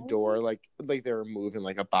 under my door, like they were moving,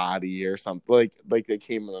 like, a body or something, like they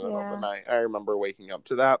came in the middle of the night. I remember waking up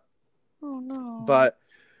to that. Oh no. But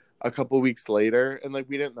a couple weeks later, and, like,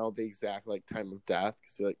 we didn't know the exact, like, time of death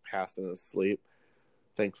because he, like, passed in his sleep,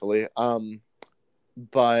 thankfully.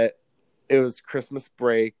 But it was Christmas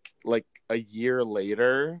break, like, a year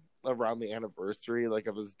later, around the anniversary, like,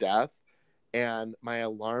 of his death, and my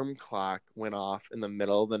alarm clock went off in the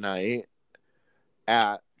middle of the night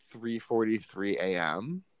at 3:43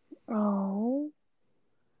 a.m. Oh.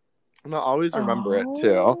 And I'll always remember it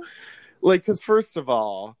too. Like, because first of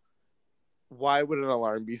all, why would an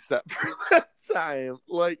alarm be set for that time?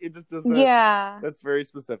 Like, it just doesn't. Yeah. That's very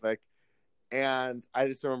specific. And I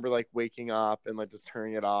just remember, like, waking up and, like, just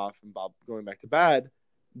turning it off and going back to bed.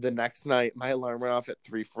 The next night, my alarm went off at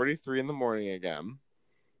 3:43 in the morning again.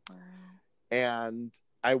 Wow. And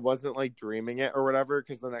I wasn't, like, dreaming it or whatever,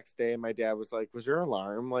 because the next day my dad was like, was your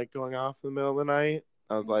alarm, like, going off in the middle of the night?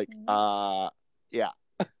 I was like, yeah.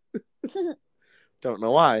 Don't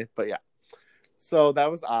know why, but yeah. So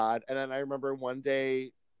that was odd. And then I remember one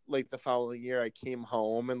day, like, the following year, I came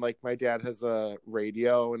home and, like, my dad has a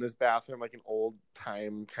radio in his bathroom, like an old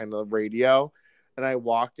time kind of radio. And I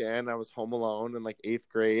walked in, I was home alone in, like, 8th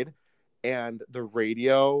grade. And the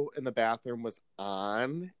radio in the bathroom was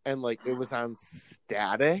on, and, like, it was on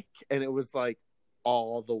static, and it was, like,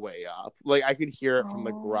 all the way up. Like, I could hear it from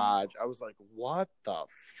the garage. I was like, what the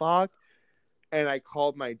fuck? And I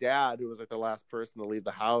called my dad, who was, like, the last person to leave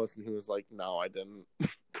the house, and he was like, no, I didn't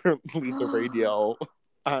leave the radio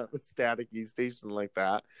on a static-y station like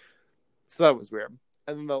that. So that was weird.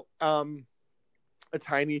 And then a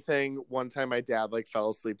tiny thing, one time my dad, like,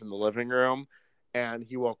 fell asleep in the living room, and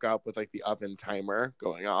he woke up with, like, the oven timer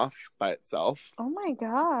going off by itself. Oh my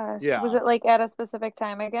gosh. Yeah. Was it, like, at a specific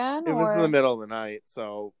time again? It was in the middle of the night.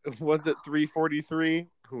 So was it 3:43?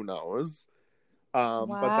 Who knows? Wow.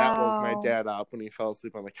 But that woke my dad up when he fell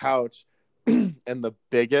asleep on the couch. And the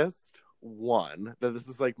biggest one, that this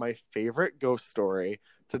is, like, my favorite ghost story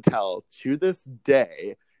to tell to this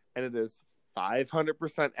day, and it is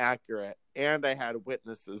 500% accurate, and I had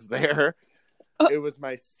witnesses there. It was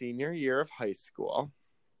my senior year of high school.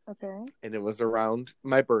 Okay. And it was around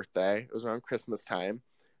my birthday. It was around Christmas time,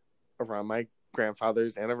 around my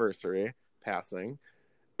grandfather's anniversary passing.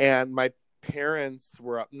 And my parents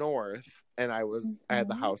were up north, and I had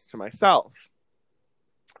the house to myself.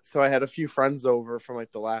 So I had a few friends over from,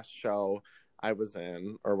 like, the last show I was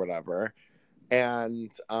in or whatever.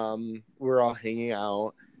 And we were all hanging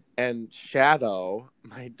out. And Shadow,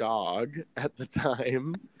 my dog at the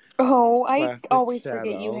time. Oh, I always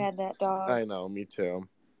forget you had that dog. I know, me too.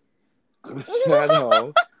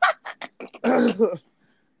 Shadow.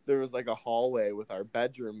 There was, like, a hallway with our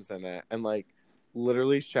bedrooms in it. And, like,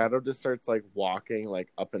 literally Shadow just starts, like, walking,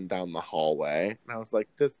 like, up and down the hallway. And I was like,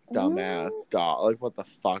 this dumbass dog. Like, what the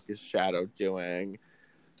fuck is Shadow doing?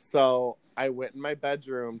 So I went in my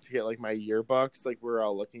bedroom to get, like, my yearbooks. Like, we were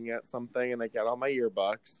all looking at something, and I got all my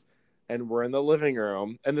yearbooks, and we're in the living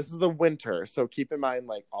room, and this is the winter. So keep in mind,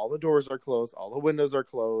 like, all the doors are closed, all the windows are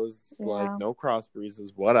closed, like, no cross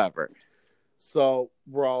breezes, whatever. So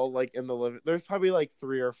we're all, like, in the living. There's probably, like,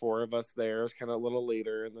 3 or 4 of us there. It's kind of a little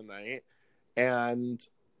later in the night, and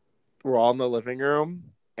we're all in the living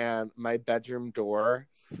room, and my bedroom door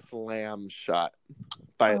slams shut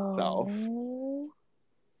by itself.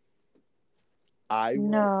 I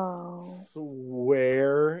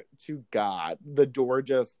swear to God, the door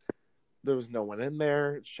there was no one in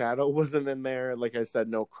there. Shadow wasn't in there. Like I said,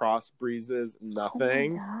 no cross breezes,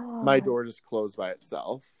 nothing. My door just closed by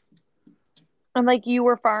itself. And, like, you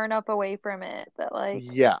were far enough away from it that, like...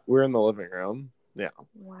 Yeah, we're in the living room. Yeah.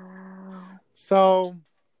 Wow. So,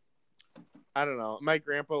 I don't know. My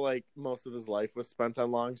grandpa, like, most of his life was spent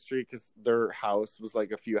on Long Street because their house was,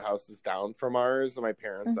 like, a few houses down from ours. And my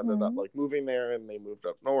parents ended up, like, moving there, and they moved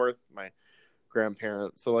up north, my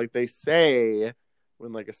grandparents. So, like, they say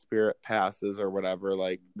when, like, a spirit passes or whatever,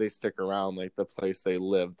 like, they stick around, like, the place they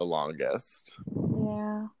live the longest.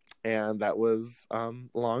 Yeah. And that was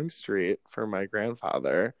Long Street for my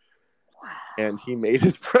grandfather. Wow. And he made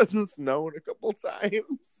his presence known a couple times.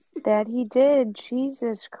 That he did.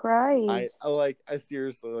 Jesus Christ. I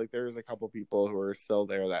seriously, like, there was a couple people who were still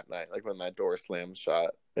there that night, like, when that door slammed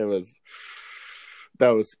shut. That was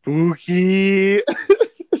spooky.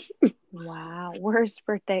 Wow. Worst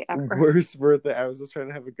birthday ever. Worst birthday. I was just trying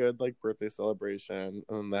to have a good like birthday celebration,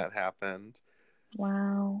 and that happened.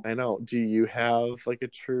 Wow. I know. Do you have like a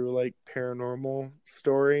true like paranormal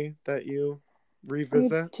story that you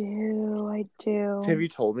revisit? I do. Have you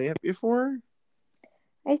told me it before?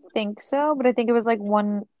 I think so, but I think it was like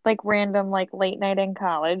one like random like late night in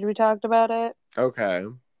college we talked about it. Okay.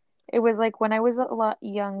 It was like when I was a lot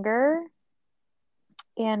younger,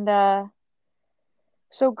 and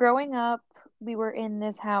so growing up we were in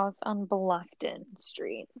this house on Bluffton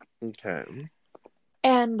Street. Okay.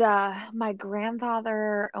 And my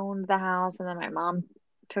grandfather owned the house, and then my mom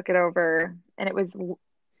took it over, and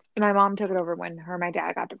my mom took it over when her and my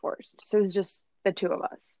dad got divorced. So it was just the two of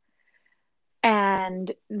us.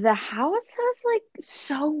 And the house has like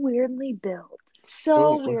so weirdly built.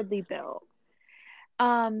 So Mm. weirdly built.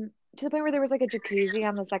 To the point where there was like a jacuzzi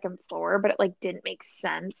on the second floor, but it like didn't make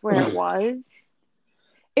sense where it was.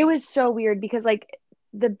 It was so weird because like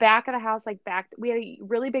the back of the house, like we had a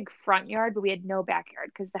really big front yard, but we had no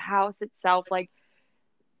backyard because the house itself like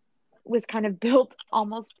was kind of built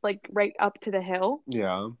almost like right up to the hill.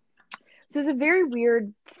 Yeah. So it's a very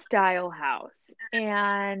weird style house.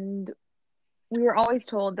 And we were always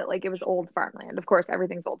told that like it was old farmland. Of course,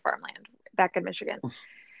 everything's old farmland back in Michigan.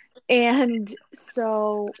 And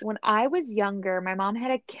so when I was younger, my mom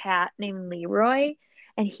had a cat named Leroy,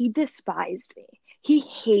 and he despised me. He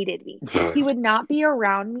hated me. He would not be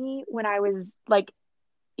around me when I was like,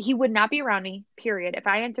 he would not be around me, period. If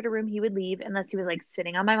I entered a room, he would leave unless he was like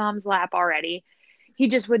sitting on my mom's lap already. He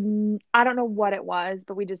just would, I don't know what it was,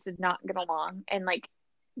 but we just did not get along. And like,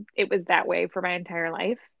 it was that way for my entire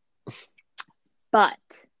life. But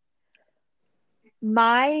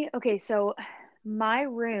so my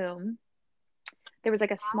room, there was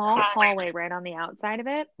like a small hallway right on the outside of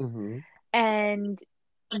it. Mm-hmm. And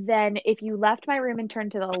then if you left my room and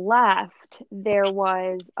turned to the left, there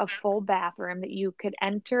was a full bathroom that you could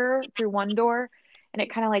enter through one door, and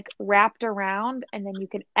it kind of like wrapped around, and then you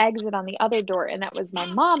could exit on the other door, and that was my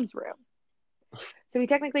mom's room. So we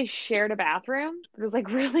technically shared a bathroom. It was like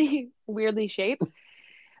really weirdly shaped.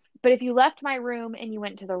 But if you left my room and you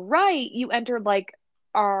went to the right, you entered like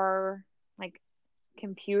our like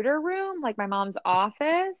computer room, like my mom's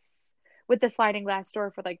office, with the sliding glass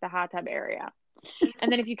door for like the hot tub area.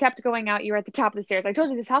 And then if you kept going out, you were at the top of the stairs. I told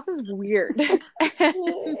you this house is weird. Then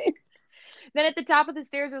at the top of the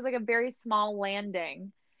stairs, there was like a very small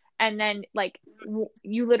landing. And then like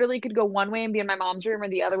you literally could go one way and be in my mom's room, or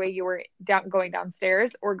the other way you were going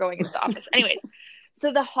downstairs or going into the office. Anyways,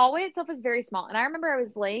 so the hallway itself is very small. And I remember I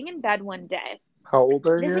was laying in bed one day. How old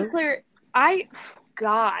are you? This is clear.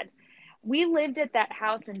 God, we lived at that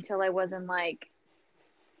house until I was in like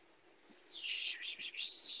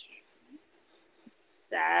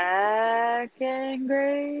second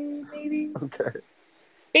grade, maybe. Okay.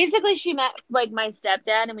 Basically, she met like my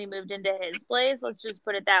stepdad, and we moved into his place. Let's just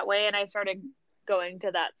put it that way. And I started going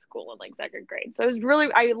to that school in like second grade. So it was really,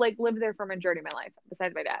 I like lived there for a majority of my life,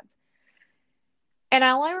 besides my dad's. And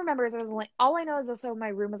all I remember is all I know is also my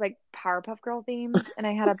room was like Powerpuff Girl themed, and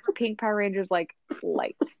I had a pink Power Rangers like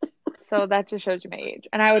light. So that just shows you my age.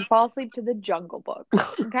 And I would fall asleep to the Jungle Book.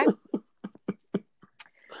 Okay.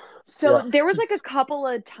 So there was like a couple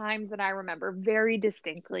of times that I remember very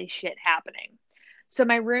distinctly shit happening. So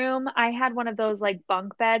my room, I had one of those like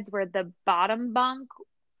bunk beds where the bottom bunk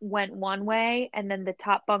went one way and then the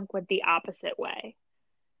top bunk went the opposite way.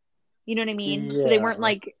 You know what I mean? Yeah. So they weren't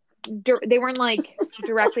like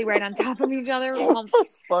directly right on top of each other. What the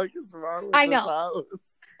fuck is wrong with this house?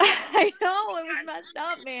 I know, it was messed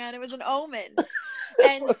up, man. It was an omen.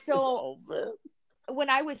 And so when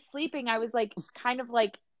I was sleeping, I was like kind of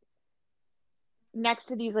like next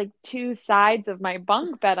to these like two sides of my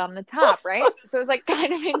bunk bed on the top, right? So it was like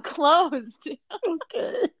kind of enclosed.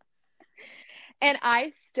 Okay. And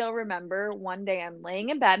I still remember one day I'm laying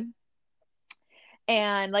in bed,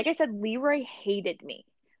 and like I said, Leroy hated me.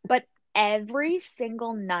 But every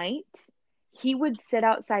single night, he would sit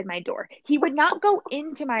outside my door. He would not go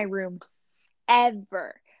into my room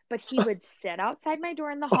ever, but he would sit outside my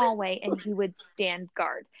door in the hallway and he would stand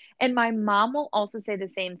guard. And my mom will also say the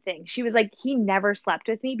same thing. She was like, he never slept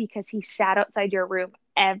with me because he sat outside your room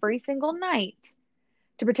every single night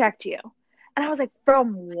to protect you. And I was like,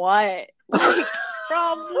 from what? Like,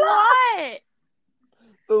 from what?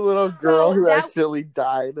 The little girl who accidentally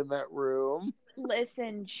died in that room.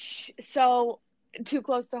 Listen, so too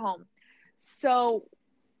close to home. So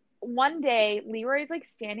one day, Leroy's like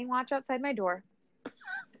standing watch outside my door.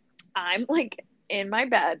 I'm like in my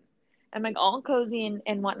bed, I'm like all cozy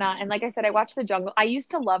and whatnot. And like I said, I watched I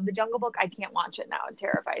used to love the Jungle Book. I can't watch it now. It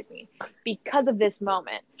terrifies me because of this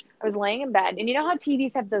moment. I was laying in bed, and you know how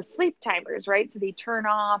TVs have those sleep timers, right? So they turn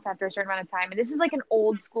off after a certain amount of time. And this is like an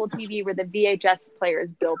old school TV where the VHS player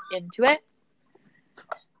is built into it.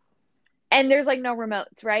 And there's like no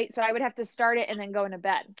remotes, right? So I would have to start it and then go into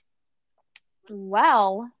bed.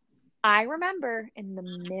 Well, I remember in the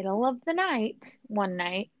middle of the night, one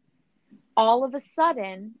night, all of a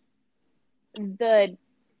sudden, the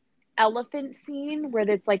elephant scene where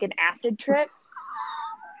it's like an acid trip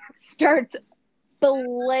starts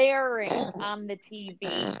blaring on the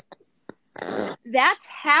TV. That's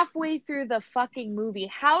halfway through the fucking movie.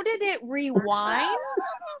 How did it rewind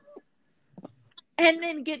and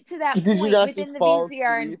then get to that Did point you not within just the fall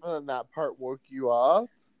VCR? asleep and then that part woke you up?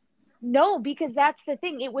 No, because that's the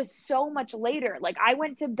thing. It was so much later. Like, I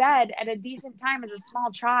went to bed at a decent time as a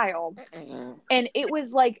small child, and it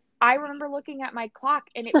was like, I remember looking at my clock,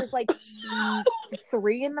 and it was like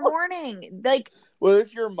 3 a.m. Like, what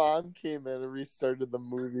if your mom came in and restarted the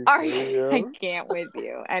movie for you? I can't with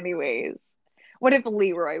you. Anyways, what if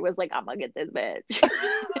Leroy was like, I'm gonna get this bitch?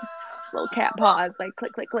 Little cat paws, like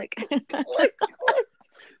click, click, click.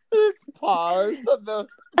 Let's pause on the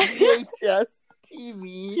VHS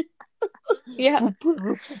TV. Yeah.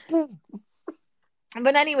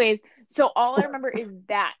 But anyways, so all I remember is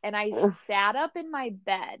that, and I sat up in my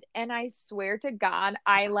bed, and I swear to God,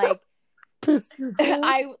 I like pissed your bed?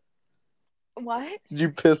 What? Did you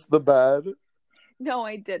piss the bed? No,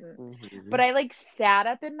 I didn't. Mm-hmm. But I like sat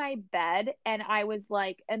up in my bed, and I was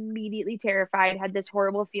like immediately terrified, had this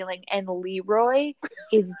horrible feeling, and Leroy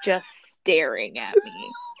is just staring at me.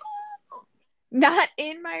 Not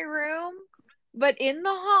in my room, but in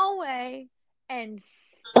the hallway and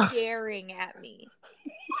staring at me.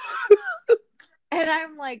 And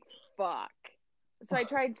I'm like, fuck. So I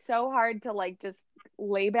tried so hard to like just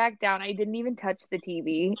lay back down. I didn't even touch the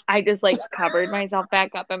TV. I just like covered myself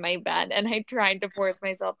back up in my bed, and I tried to force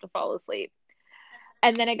myself to fall asleep.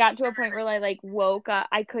 And then it got to a point where I like woke up.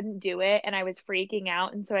 I couldn't do it, and I was freaking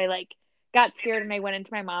out. And so I like got scared, and I went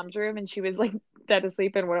into my mom's room, and she was like dead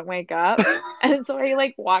asleep and wouldn't wake up. And so I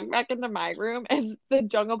like walked back into my room as the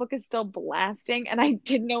Jungle Book is still blasting, and I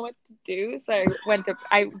didn't know what to do. So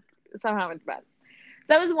I somehow went to bed. So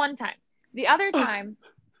that was one time. The other time,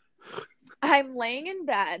 I'm laying in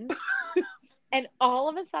bed, and all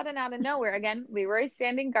of a sudden, out of nowhere, again, Leroy's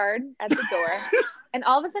standing guard at the door, and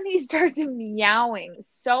all of a sudden he starts meowing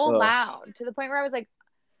so loud to the point where I was like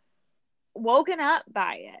woken up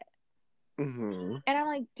by it. Mm-hmm. And I'm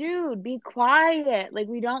like, dude, be quiet. Like,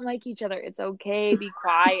 we don't like each other. It's okay. Be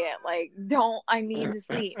quiet. Like, I need to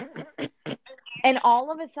sleep. And all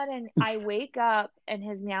of a sudden, I wake up, and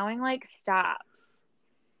his meowing like stops.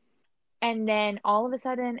 And then all of a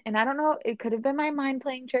sudden, and I don't know, it could have been my mind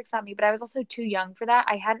playing tricks on me, but I was also too young for that.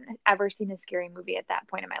 I hadn't ever seen a scary movie at that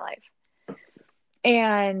point in my life.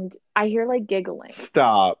 And I hear like giggling.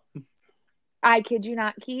 Stop. I kid you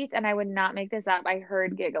not, Keith, and I would not make this up. I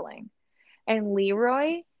heard giggling. And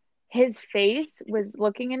Leroy, his face was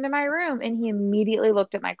looking into my room, and he immediately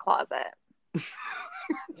looked at my closet.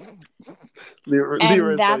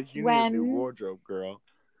 Leroy's like, you need a new wardrobe, girl.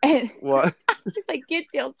 And what? Like, get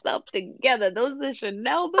yourself together. Those are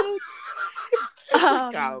Chanel boots.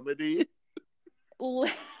 Comedy.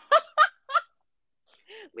 Leroy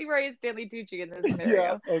is Stanley Tucci in this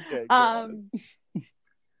scenario. Yeah, okay.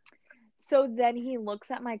 So then he looks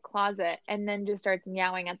at my closet and then just starts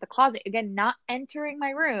yelling at the closet. Again, not entering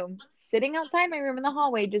my room, sitting outside my room in the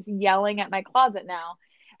hallway, just yelling at my closet now.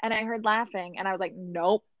 And I heard laughing, and I was like,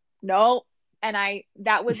 nope. And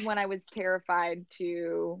that was when I was terrified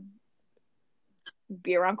to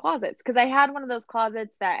be around closets, because I had one of those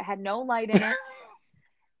closets that had no light in it.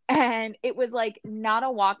 And it was like not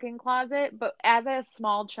a walk-in closet, but as a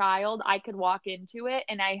small child, I could walk into it,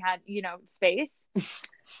 and I had, space.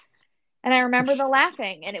 And I remember the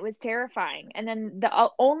laughing, and it was terrifying. And then the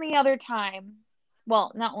only other time,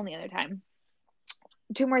 well, not only other time,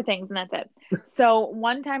 2 more things, and that's it. So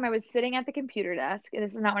one time I was sitting at the computer desk, and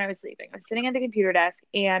this is not when I was sleeping. I was sitting at the computer desk,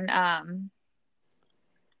 and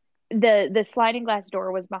the sliding glass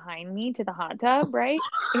door was behind me to the hot tub, right?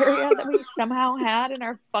 Area that we somehow had in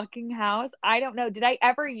our fucking house. I don't know. Did I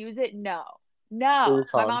ever use it? No.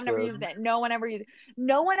 My mom never used it. No one ever used it.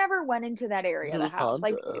 No one ever went into that area of the house.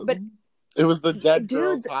 Haunted. But it was the dead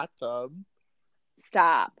girl's hot tub.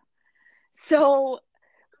 Stop. So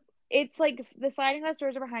it's like the sliding glass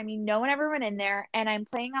doors are behind me. No one ever went in there, and I'm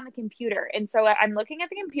playing on the computer. And so I'm looking at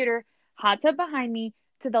the computer, hot tub behind me.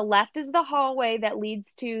 To the left is the hallway that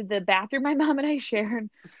leads to the bathroom my mom and I shared.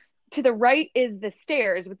 to the right is the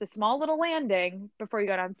stairs with the small little landing before you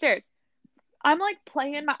go downstairs. I'm like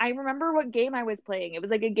playing I remember what game I was playing. It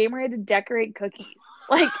was like a game where I had to decorate cookies.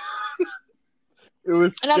 Like it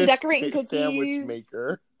was and I'm decorating cookies. Sandwich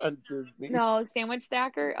Maker on Disney. No, Sandwich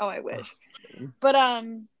Stacker. Oh, I wish. But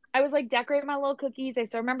I was like decorating my little cookies. I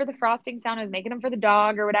still remember the frosting sound. I was making them for the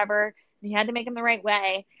dog or whatever. And you had to make them the right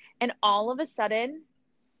way. And all of a sudden,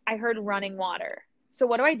 I heard running water. So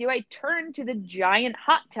what do? I turn to the giant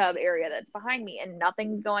hot tub area that's behind me and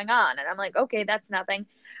nothing's going on. And I'm like, okay, that's nothing.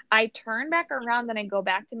 I turn back around and I go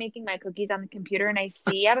back to making my cookies on the computer and I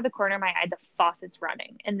see out of the corner of my eye the faucet's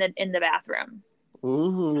running in the bathroom.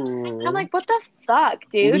 Ooh. I'm like, what the fuck,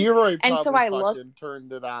 dude? Leroy and so I fucking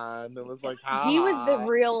turned it on. It was like, he was the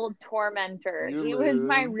real tormentor. He was.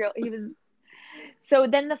 So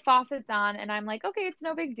then the faucet's on and I'm like, okay, it's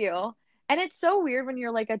no big deal. And it's so weird when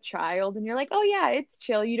you're like a child and you're like, oh yeah, it's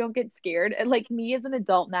chill. You don't get scared. And like me as an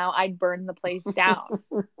adult now, I'd burn the place down.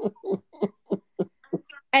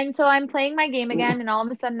 And so I'm playing my game again and all of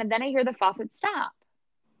a sudden, and then I hear the faucet stop.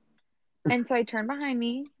 And so I turn behind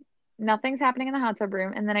me. Nothing's happening in the hot tub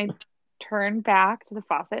room. And then I turn back to the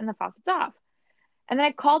faucet and the faucet's off. And then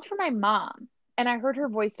I called for my mom and I heard her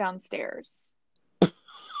voice downstairs.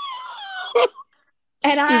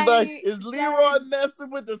 And she's like, is Leroy messing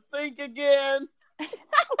with the sink again?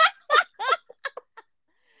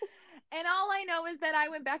 And all I know is that I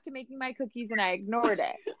went back to making my cookies and I ignored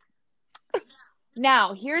it.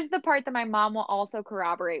 Now, here's the part that my mom will also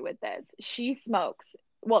corroborate with this. She smokes.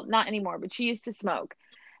 Well, not anymore, but she used to smoke.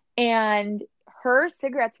 And her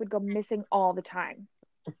cigarettes would go missing all the time.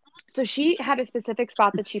 So she had a specific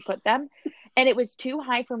spot that she put them. And it was too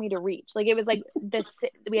high for me to reach. Like, it was like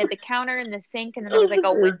we had the counter and the sink, and then there was like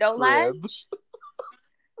a window ledge.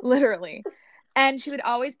 Literally. And she would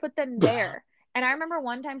always put them there. And I remember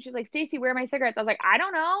one time she was like, Stacey, where are my cigarettes? I was like, I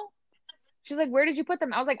don't know. She's like, where did you put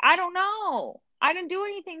them? I was like, I don't know. I didn't do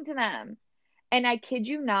anything to them. And I kid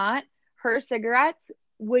you not, her cigarettes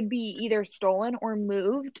would be either stolen or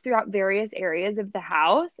moved throughout various areas of the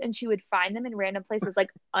house. And she would find them in random places, like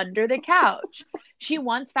under the couch. She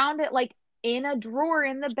once found it like in a drawer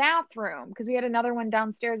in the bathroom, because we had another one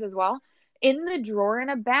downstairs as well, in the drawer in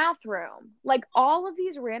a bathroom, like all of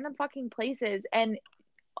these random fucking places. And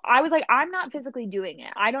I was like, I'm not physically doing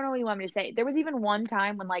it. I don't know what you want me to say. There was even one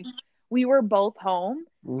time when like we were both home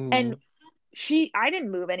and I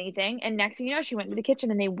didn't move anything, and next thing you know, she went to the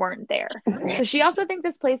kitchen and they weren't there. So she also thinks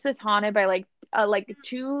this place was haunted by like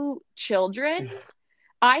two children.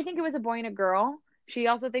 I think it was a boy and a girl. She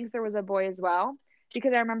also thinks there was a boy as well,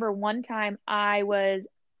 because I remember one time I was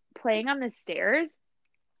playing on the stairs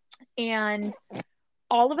and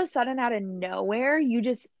all of a sudden out of nowhere,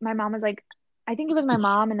 my mom was like, I think it was my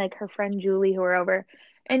mom and like her friend Julie who were over,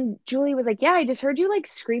 and Julie was like, yeah, I just heard you like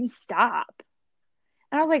scream stop.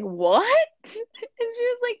 And I was like, what? And she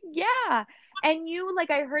was like, yeah. And you,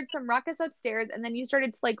 like, I heard some ruckus upstairs, and then you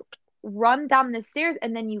started to like run down the stairs,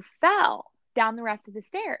 and then you fell down the rest of the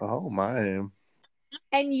stairs. Oh my.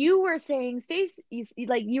 And you were saying, Stacey,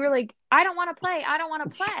 you were like, I don't want to play. I don't want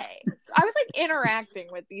to play. So I was like interacting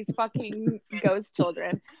with these fucking ghost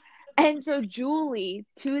children. And so Julie,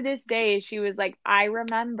 to this day, she was like, I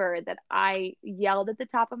remember that I yelled at the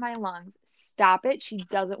top of my lungs, stop it. She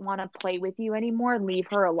doesn't want to play with you anymore. Leave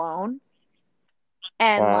her alone.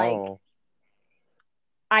 And like,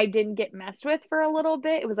 I didn't get messed with for a little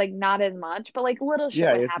bit. It was like not as much, but like little shit.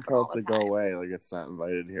 Yeah, you have to tell it to go away. Like, it's not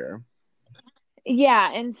invited here.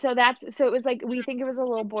 Yeah. And so it was like, we think it was a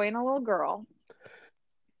little boy and a little girl.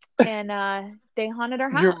 And they haunted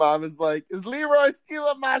our house. Your mom is like, is Leroy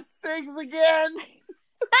stealing my cigs again?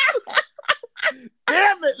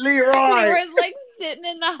 Damn it, Leroy! Leroy's like sitting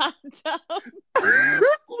in the hot tub.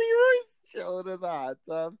 Leroy's chilling in the hot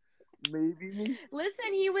tub. Maybe.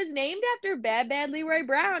 Listen, he was named after Bad Leroy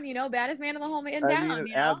Brown, you know, baddest man in the whole in town. I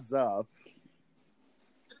mean, it adds up.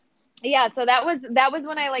 Yeah, so that was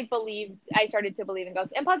when I started to believe in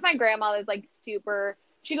ghosts. And plus my grandma is like super,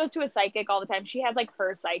 she goes to a psychic all the time. She has like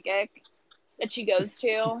her psychic that she goes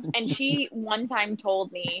to. And she one time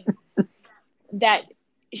told me that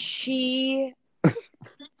she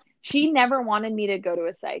never wanted me to go to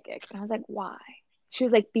a psychic. And I was like, why? She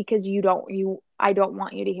was like, because I don't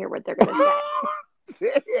want you to hear what they're going to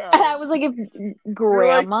say. And I was like,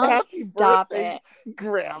 Grandma, like, stop it.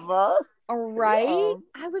 Grandma. Right?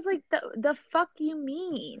 I was like, the fuck you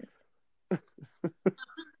mean?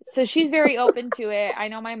 So she's very open to it. I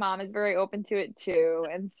know my mom is very open to it too.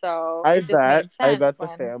 And so I bet the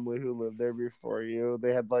family who lived there before you,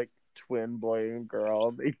 they had like twin boy and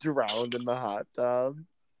girl. They drowned in the hot tub.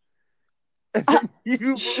 And then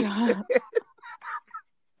you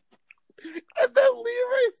And then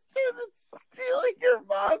Leroy started stealing your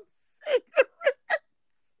mom's cigarettes.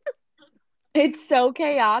 It's so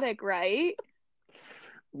chaotic, right?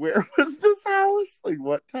 Where was this house? Like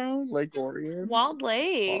what town? Lake Orion? Walled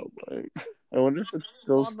Lake. Walled Lake. I wonder if it's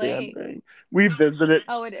still Walled Lake. standing. We visited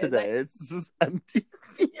Oh, it today. is. It's just this empty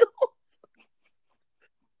field.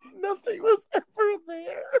 Nothing was ever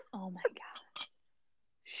there. Oh my God.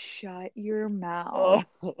 Shut your mouth.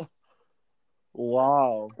 Oh.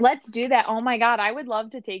 Wow. Let's do that. Oh my God. I would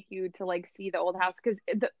love to take you to like see the old house because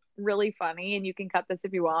it's really funny, and you can cut this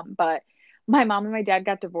if you want, but my mom and my dad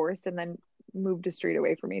got divorced and then moved a street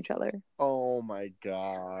away from each other. Oh my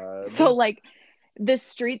God. So like the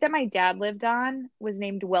street that my dad lived on was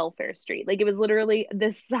named Welfare Street. Like it was literally,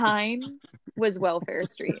 the sign was Welfare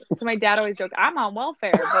Street. So my dad always joked, I'm on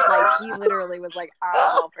welfare, but like he literally was like on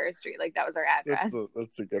Welfare Street. Like that was our address.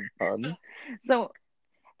 That's a good pun. So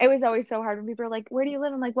it was always so hard when people are like, where do you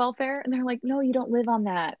live? I'm like, welfare. And they're like, no, you don't live on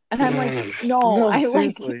that. And I'm like, no, I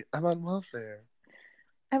seriously, like, I'm on welfare.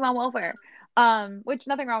 I'm on welfare. Which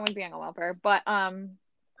nothing wrong with being on welfare,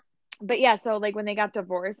 but yeah, so like when they got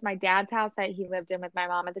divorced, my dad's house that he lived in with my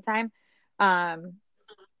mom at the time,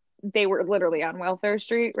 they were literally on Welfare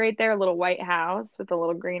Street right there, a little white house with a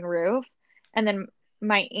little green roof. And then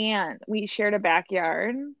my aunt, we shared a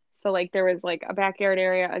backyard. So like there was like a backyard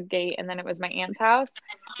area, a gate, and then it was my aunt's house.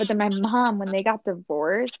 But then my mom, when they got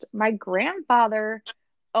divorced, my grandfather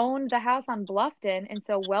owned the house on Bluffton, and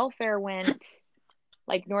so welfare went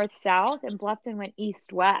like north-south and Bluffton went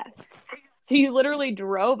east-west. So you literally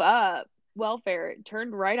drove up welfare,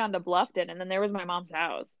 turned right onto Bluffton, and then there was my mom's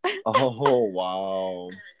house. Oh, wow.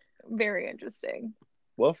 Very interesting.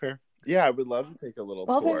 Welfare. Yeah, I would love to take a little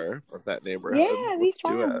tour of that neighborhood. Yeah, Let's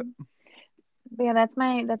do it. But yeah, that's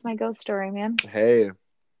my ghost story, man. Hey,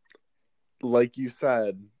 like you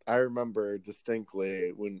said, I remember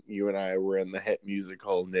distinctly when you and I were in the hit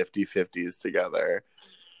musical Nifty Fifties together.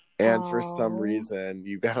 And for some reason,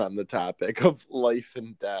 you got on the topic of life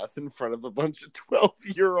and death in front of a bunch of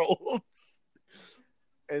 12-year-olds.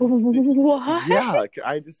 What? Yeah,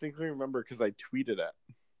 I distinctly remember because I tweeted it.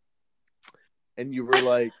 And you were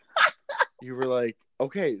like,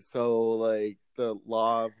 okay, so like the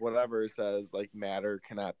law of whatever says like matter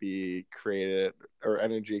cannot be created or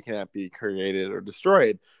energy cannot be created or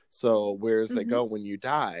destroyed. So where does it go when you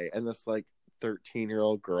die? And this like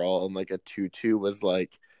 13-year-old girl in like a tutu was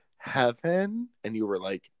like, heaven? And you were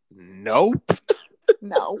like, nope.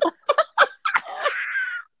 No.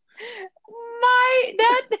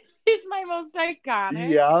 That is my most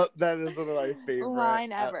iconic. Yeah, that is one of my favorite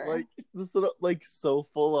line ever. Like this little, like so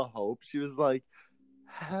full of hope. She was like,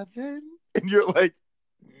 heaven? And you're like,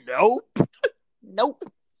 nope. Nope.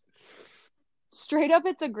 Straight up,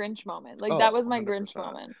 it's a Grinch moment. Like that was my 100%. Grinch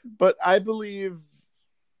moment. But I believe,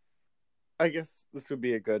 I guess this would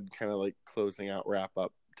be a good kind of like closing out, wrap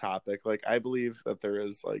up topic. Like I believe that there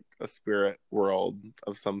is like a spirit world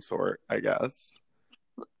of some sort, I guess.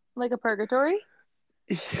 Like a purgatory?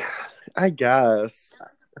 Yeah, I guess.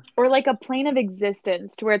 Or like a plane of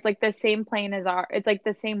existence to where it's like the same plane as it's like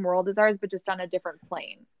the same world as ours, but just on a different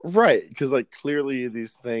plane. Right. Because like clearly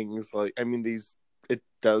these things, like, I mean, it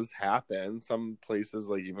does happen. Some places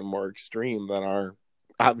like even more extreme than our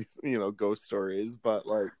obviously, ghost stories, but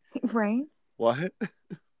like. Right. What?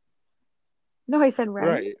 No, I said right.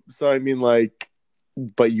 Right. So I mean like,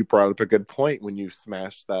 but you brought up a good point when you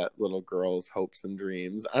smashed that little girl's hopes and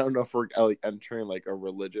dreams. I don't know if we're like entering like a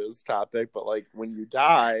religious topic, but like when you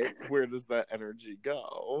die, where does that energy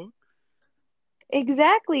go?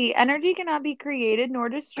 Exactly. Energy cannot be created nor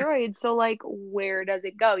destroyed. So like, where does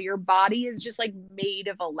it go? Your body is just like made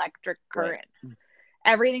of electric currents. Right.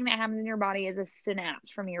 Everything that happens in your body is a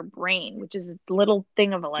synapse from your brain, which is a little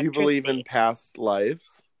thing of electricity. Do you believe in past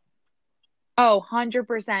lives? Oh,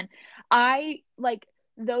 100%. I like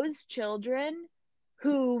those children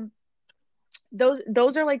who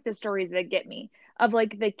those are like the stories that get me, of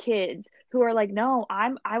like the kids who are like, no,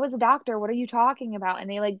 I was a doctor. What are you talking about? And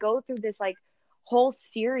they like go through this like whole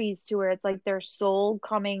series to where it's like their soul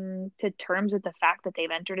coming to terms with the fact that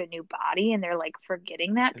they've entered a new body and they're like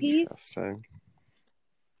forgetting that piece.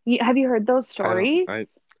 Have you heard those stories?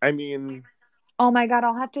 I mean, oh my God,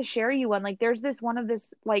 I'll have to share you one. Like there's this one of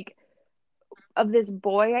this like of this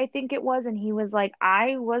boy, I think it was, and he was like,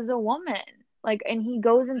 I was a woman, like, and he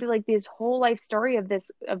goes into like this whole life story of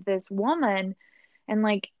this woman, and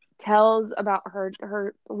like tells about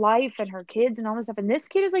her life and her kids and all this stuff. And this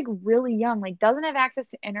kid is like really young, like doesn't have access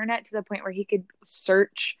to internet to the point where he could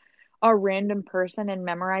search a random person and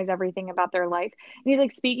memorize everything about their life. And he's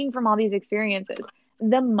like speaking from all these experiences.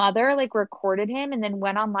 the mother like recorded him and then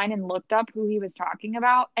went online and looked up who he was talking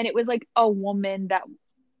about, and it was like a woman that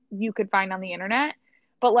you could find on the internet,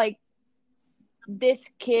 but like this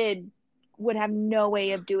kid would have no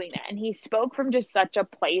way of doing that, and he spoke from just such a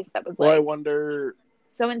place that was Well, like I wonder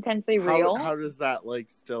so intensely real. how does that like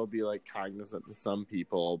still be like cognizant to some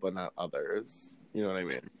people but not others? You know what I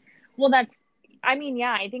mean? Well,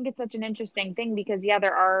 yeah, I think it's such an interesting thing because yeah,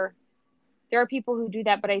 there are people who do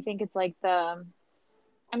that, but I think it's like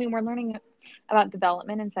we're learning about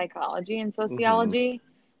development and psychology and sociology.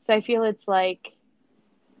 So I feel it's like,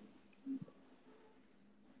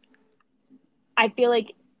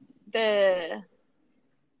 there's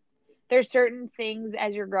certain things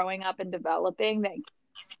as you're growing up and developing that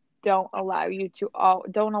don't allow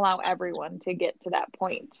everyone to get to that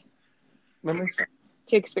point. That makes sense.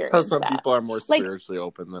 To experience Because some that. people are more spiritually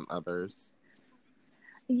open than others.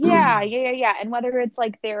 Yeah. And whether it's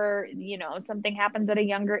like they're, something happens at a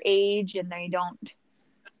younger age and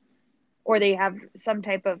or they have some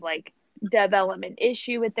type of like development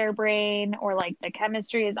issue with their brain, or like the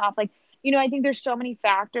chemistry is off. Like, I think there's so many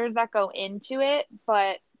factors that go into it,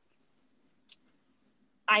 but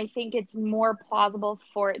I think it's more plausible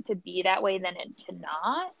for it to be that way than it to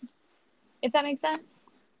not, if that makes sense.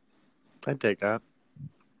 I take that.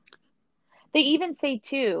 They even say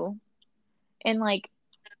too, in like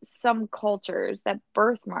some cultures, that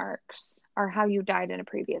birthmarks are how you died in a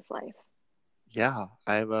previous life. Yeah,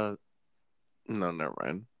 I have no, never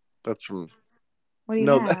mind. That's from. What do you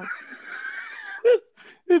have?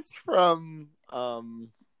 It's from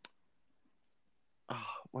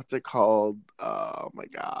what's it called? Oh my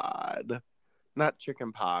god, not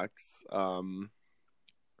chicken pox. Oh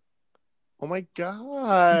my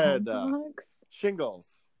god,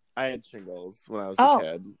 shingles. I had shingles when I was a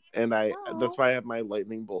kid, and that's why I have my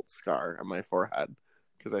lightning bolt scar on my forehead,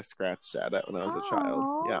 because I scratched at it when I was a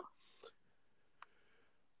child. Yeah.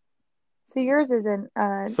 So yours isn't.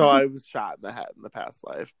 So I was shot in the head in the past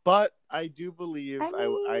life, but I do believe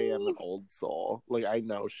I am an old soul. Like, I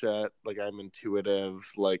know shit. Like, I'm intuitive.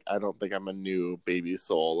 Like, I don't think I'm a new baby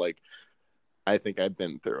soul. Like, I think I've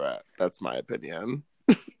been through it. That's my opinion.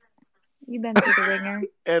 You've been through the ringer.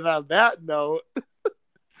 And on that note,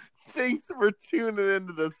 thanks for tuning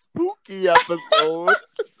into the spooky episode.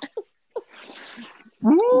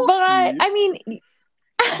 Spooky. But I mean,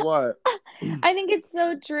 what? I think it's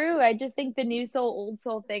so true. I just think the new soul, old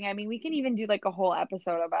soul thing. I mean, we can even do like a whole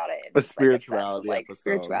episode about it. A spirituality episode.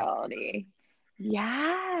 Spirituality.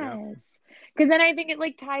 Yes. Because then I think it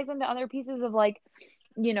like ties into other pieces of like,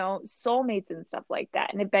 soulmates and stuff like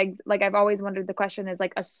that. And it begs, like, I've always wondered, the question is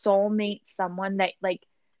like, a soulmate, someone that like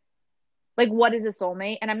what is a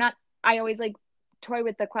soulmate? And I always like toy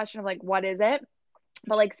with the question of like, what is it?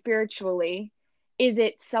 But like spiritually, is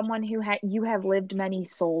it someone who you have lived many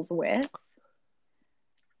souls with?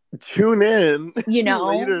 Tune in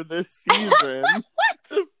later this season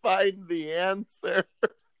to find the answer.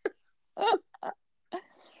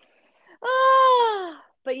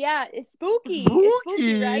 But yeah, it's spooky. It's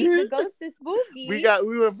spooky, right? The ghost is spooky. We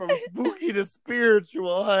went from spooky to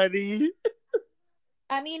spiritual, honey.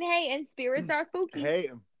 I mean, hey, and spirits are spooky.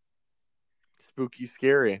 Hey, spooky,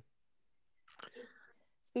 scary.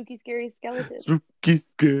 Spooky, scary skeletons. Spooky,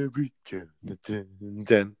 scary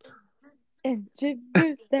skeleton.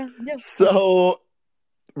 So,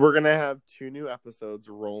 we're going to have 2 new episodes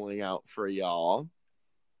rolling out for y'all.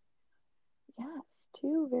 Yes,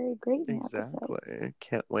 2 very great new episodes. Exactly.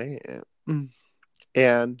 Can't wait.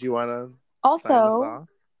 And do you want to also sign us off?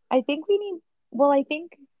 I think we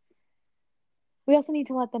also need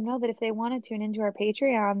to let them know that if they want to tune into our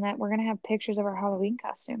Patreon, that we're going to have pictures of our Halloween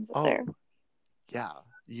costumes up there. Yeah.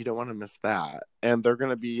 You don't want to miss that. And they're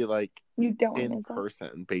going to be like in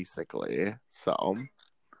person, basically. So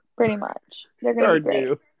pretty much. They're going to be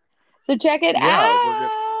great. So check it out.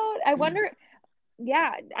 I wonder.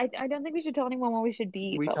 Yeah, I don't think we should tell anyone what we should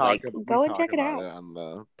be. Go and check it out on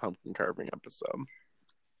the pumpkin carving episode.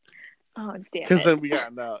 Oh, damn! Because then we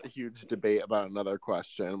got in a huge debate about another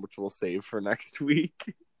question, which we'll save for next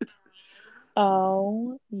week.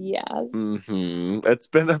 Oh, yes. Mm-hmm. It's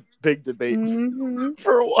been a big debate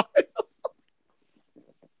for a while.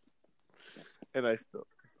 And I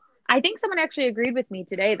think someone actually agreed with me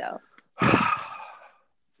today, though.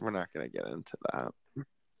 We're not going to get into that.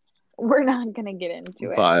 We're not going to get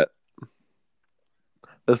into it. But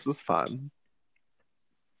this was fun.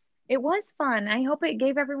 It was fun. I hope it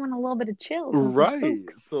gave everyone a little bit of chills. Right.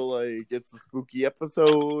 So, like, it's a spooky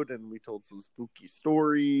episode, and we told some spooky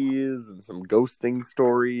stories and some ghosting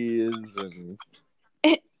stories. And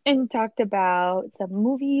And talked about some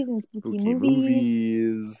movies and Spooky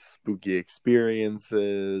movies, spooky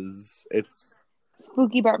experiences. It's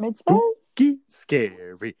spooky bar mitzvahs. Spooky,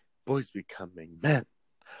 scary. Boys becoming men.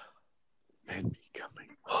 Men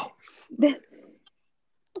becoming wolves.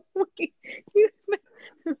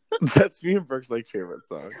 That's me and Brooke's like favorite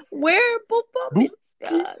song. Where Spooky,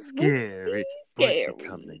 scary. Boys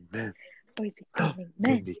becoming men. Boys becoming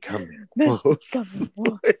men. Men becoming wolves.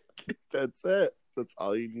 Like, that's it. That's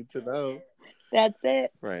all you need to know. That's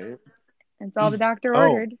it. Right. That's all the doctor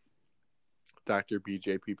ordered. Dr.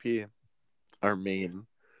 BJPP, our main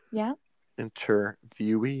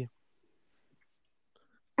interviewee.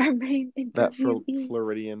 Our main interviewee. That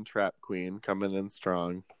Floridian trap queen coming in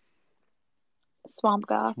strong. Swamp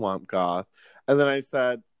goth. And then I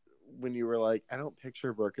said, when you were like, I don't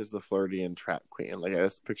picture Brooke as the Floridian trap queen. Like, I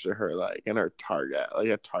just picture her like in her Target, like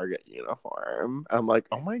a Target uniform. I'm like,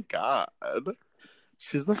 oh my God.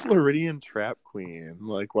 She's the Floridian trap queen.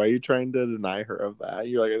 Like, why are you trying to deny her of that?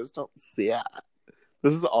 You're like, I just don't see it.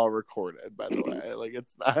 This is all recorded, by the way. Like,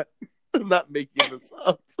 it's not, I'm not making this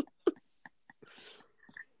up.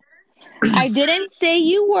 I didn't say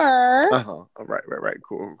you were. Uh-huh. Right.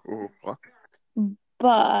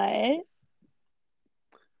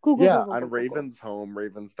 Cool. But on Raven's Home,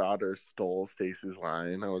 Raven's daughter stole Stacy's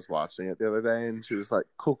line. I was watching it the other day, and she was like,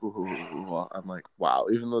 cool. I'm like, wow.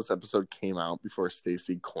 Even though this episode came out before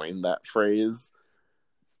Stacy coined that phrase,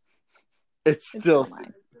 it's still so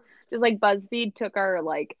nice. Just like BuzzFeed took our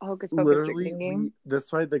like Hocus Pocus drinking game.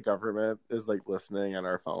 That's why the government is like listening on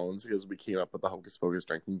our phones, because we came up with the Hocus Pocus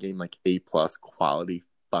drinking game, like A+ quality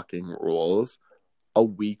fucking rules. A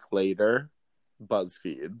week later,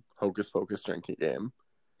 BuzzFeed Hocus Pocus drinking game.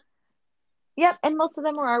 Yep, and most of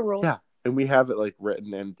them were our rules. Yeah, and we have it like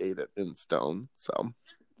written and dated in stone, so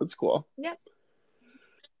that's cool. Yep.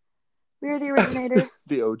 We're the originators.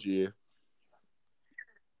 The OG.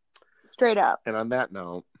 Straight up. And on that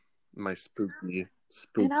note, my spooky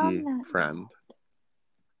friend.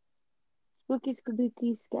 Spooky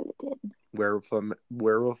skeleton.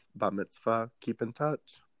 Werewolf bar mitzvah, keep in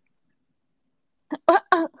touch.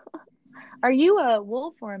 Are you a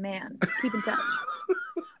wolf or a man? Keep in touch.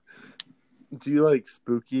 Do you like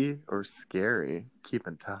spooky or scary? Keep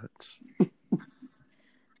in touch.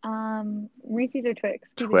 Reese's or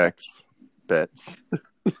Twix? Twix, bitch.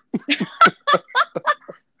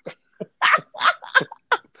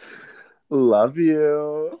 Love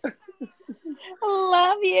you.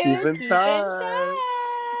 Love you. Keep in touch.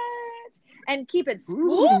 And keep it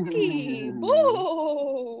spooky.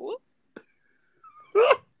 Woo.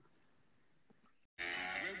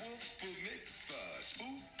 Werewolf bar mitzvah,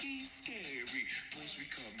 spooky, scary. Boys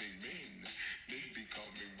becoming men, men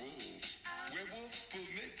becoming wolves. Werewolf bar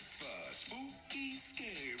mitzvah, spooky,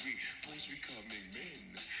 scary. Boys becoming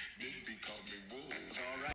men,